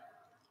them.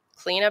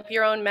 Clean up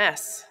your own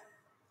mess.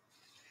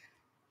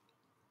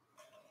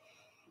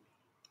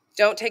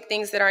 Don't take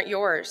things that aren't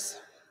yours.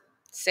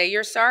 Say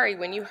you're sorry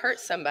when you hurt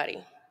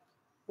somebody.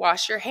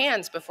 Wash your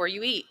hands before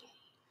you eat.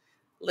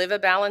 Live a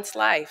balanced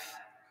life.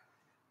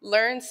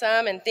 Learn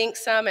some and think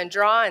some and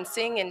draw and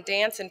sing and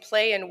dance and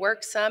play and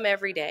work some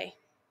every day.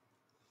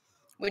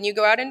 When you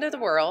go out into the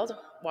world,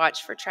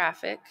 watch for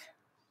traffic,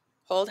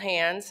 hold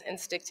hands, and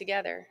stick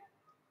together.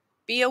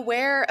 Be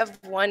aware of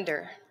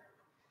wonder.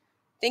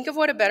 Think of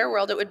what a better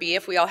world it would be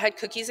if we all had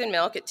cookies and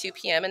milk at 2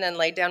 p.m. and then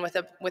laid down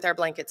with our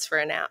blankets for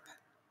a nap.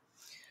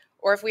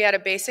 Or if we had a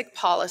basic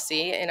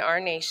policy in our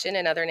nation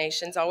and other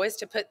nations always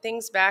to put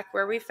things back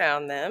where we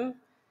found them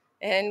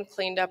and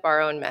cleaned up our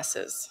own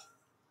messes.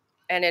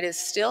 And it is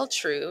still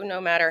true,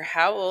 no matter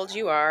how old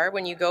you are,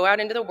 when you go out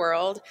into the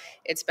world,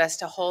 it's best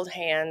to hold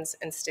hands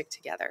and stick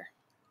together.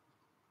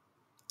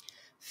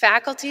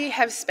 Faculty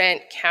have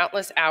spent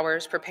countless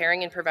hours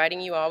preparing and providing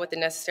you all with the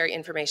necessary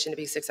information to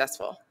be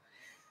successful.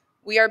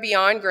 We are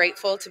beyond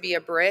grateful to be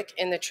a brick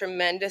in the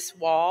tremendous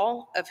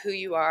wall of who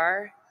you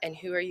are and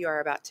who you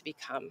are about to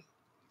become.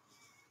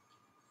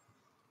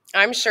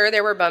 I'm sure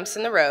there were bumps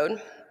in the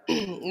road.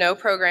 No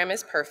program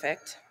is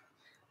perfect.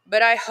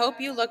 But I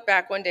hope you look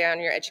back one day on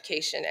your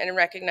education and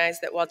recognize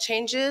that while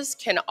changes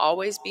can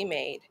always be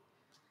made,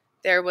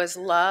 there was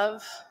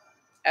love,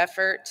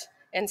 effort,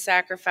 and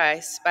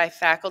sacrifice by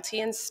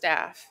faculty and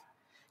staff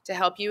to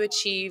help you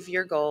achieve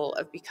your goal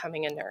of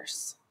becoming a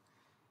nurse.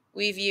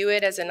 We view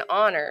it as an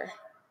honor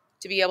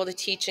to be able to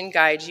teach and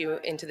guide you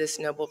into this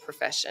noble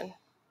profession.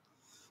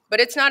 But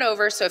it's not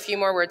over, so a few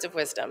more words of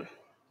wisdom.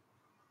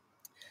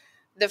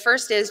 The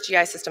first is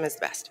GI system is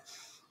the best.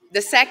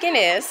 The second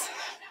is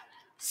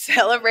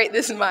celebrate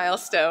this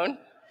milestone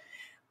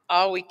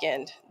all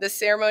weekend. The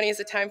ceremony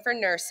is a time for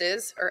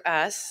nurses, or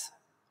us,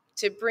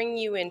 to bring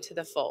you into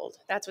the fold.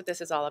 That's what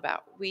this is all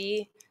about.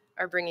 We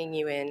are bringing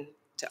you in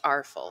to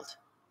our fold.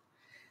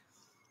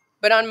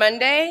 But on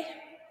Monday,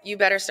 you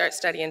better start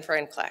studying for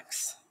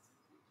NCLEX.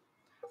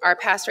 Our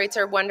pass rates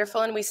are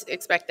wonderful, and we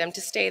expect them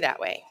to stay that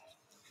way.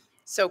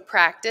 So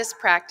practice,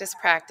 practice,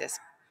 practice.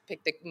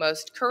 Pick the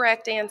most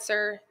correct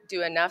answer.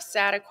 Do enough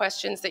SATA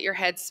questions that your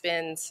head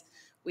spins.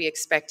 We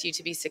expect you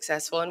to be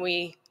successful, and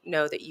we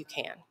know that you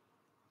can.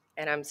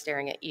 And I'm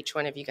staring at each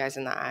one of you guys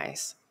in the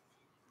eyes.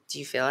 Do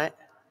you feel it?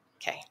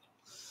 Okay.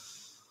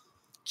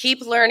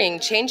 Keep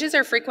learning. Changes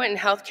are frequent in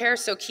healthcare,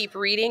 so keep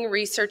reading,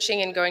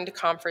 researching, and going to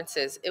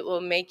conferences. It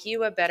will make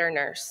you a better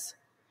nurse.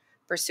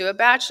 Pursue a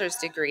bachelor's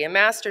degree, a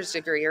master's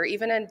degree, or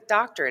even a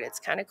doctorate.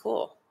 It's kind of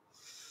cool.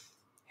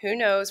 Who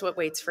knows what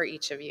waits for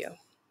each of you?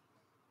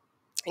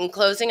 In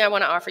closing, I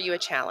want to offer you a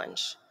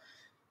challenge.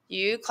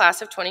 You,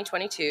 class of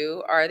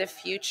 2022, are the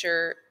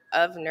future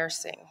of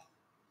nursing.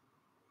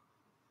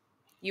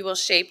 You will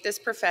shape this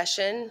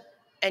profession,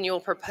 and you will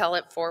propel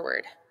it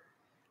forward.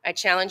 I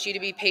challenge you to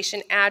be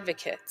patient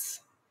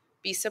advocates,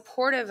 be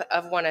supportive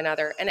of one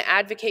another, and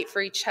advocate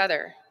for each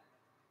other.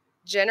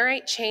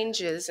 Generate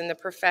changes in the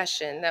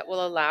profession that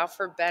will allow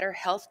for better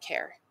health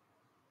care.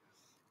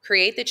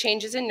 Create the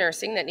changes in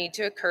nursing that need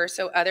to occur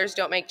so others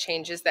don't make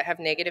changes that have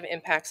negative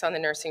impacts on the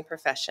nursing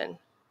profession.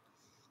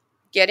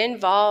 Get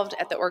involved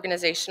at the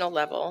organizational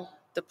level,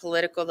 the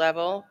political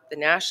level, the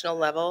national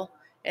level,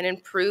 and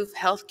improve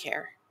health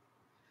care.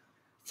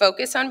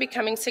 Focus on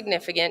becoming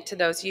significant to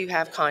those you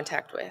have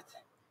contact with.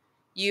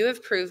 You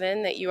have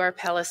proven that you are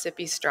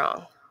Pellissippi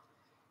strong.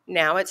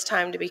 Now it's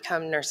time to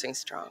become nursing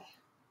strong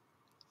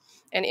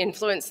and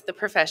influence the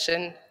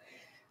profession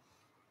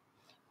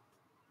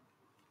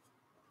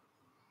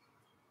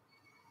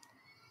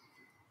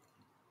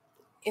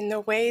in the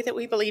way that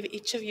we believe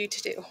each of you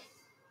to do.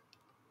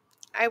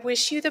 I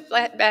wish you the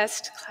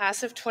best,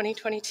 class of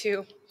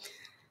 2022.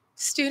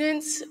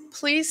 Students,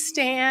 please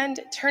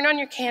stand, turn on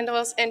your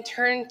candles, and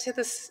turn to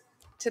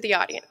the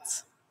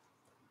audience.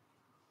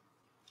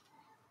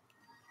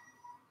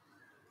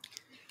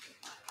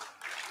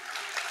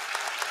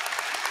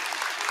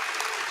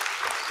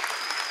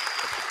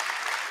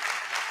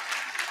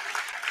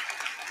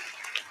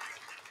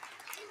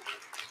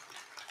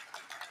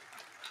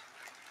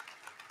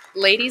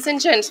 Ladies and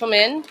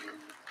gentlemen,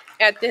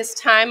 at this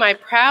time, I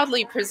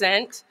proudly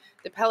present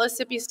the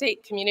Pellissippi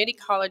State Community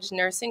College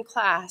Nursing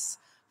Class,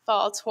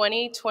 Fall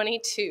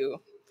 2022.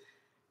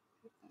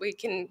 We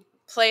can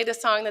play the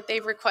song that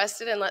they've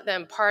requested and let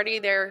them party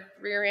their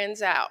rear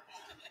ends out.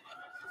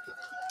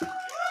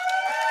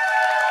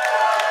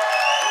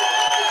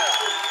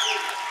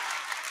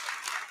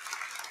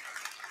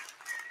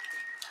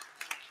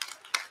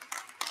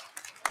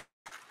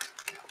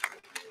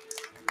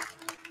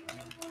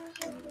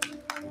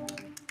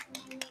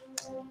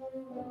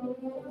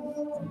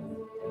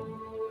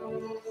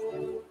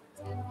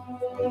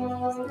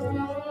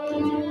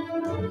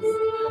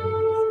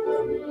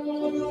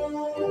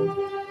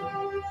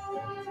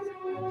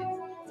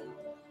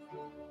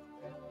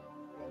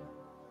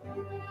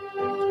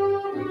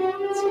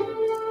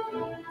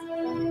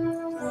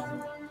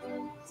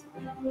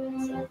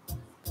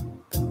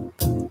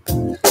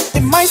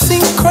 It might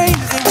seem crazy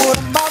what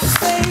I'm about to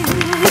say.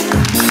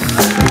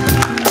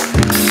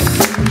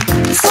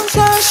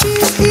 Sunshine,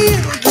 she's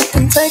here, you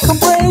can take a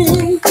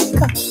break.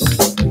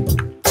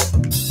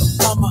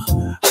 I'm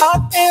a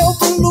hot air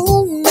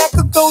balloon that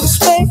could go to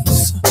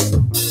space.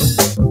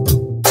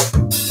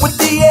 With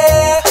the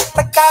air,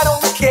 like I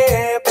don't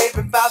care,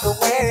 baby, by the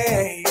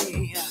way.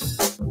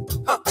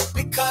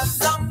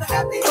 Because I'm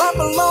happy. Clap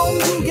along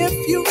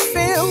if you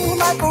feel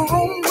like a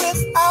room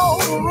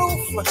without a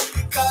roof.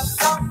 Because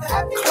I'm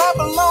happy. Clap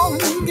along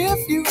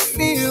if you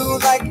feel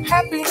like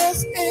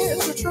happiness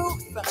is the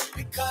truth.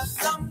 Because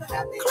I'm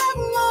happy. Clap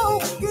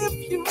along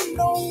if you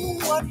know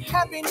what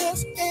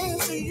happiness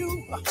is to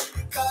you.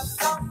 Because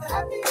I'm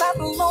happy. Clap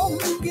along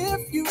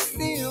if you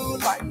feel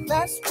like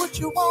that's what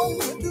you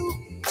want to do.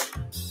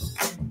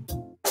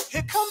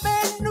 Here come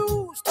bad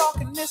news,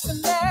 talking this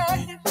and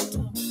that.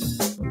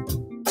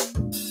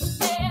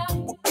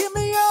 Well, give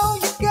me all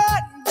you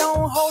got,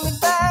 don't hold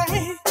it back.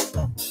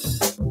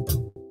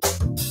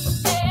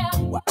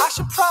 Well, I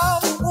should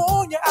probably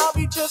warn you, I'll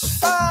be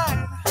just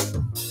fine.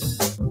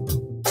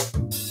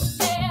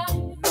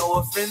 No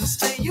offense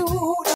to you,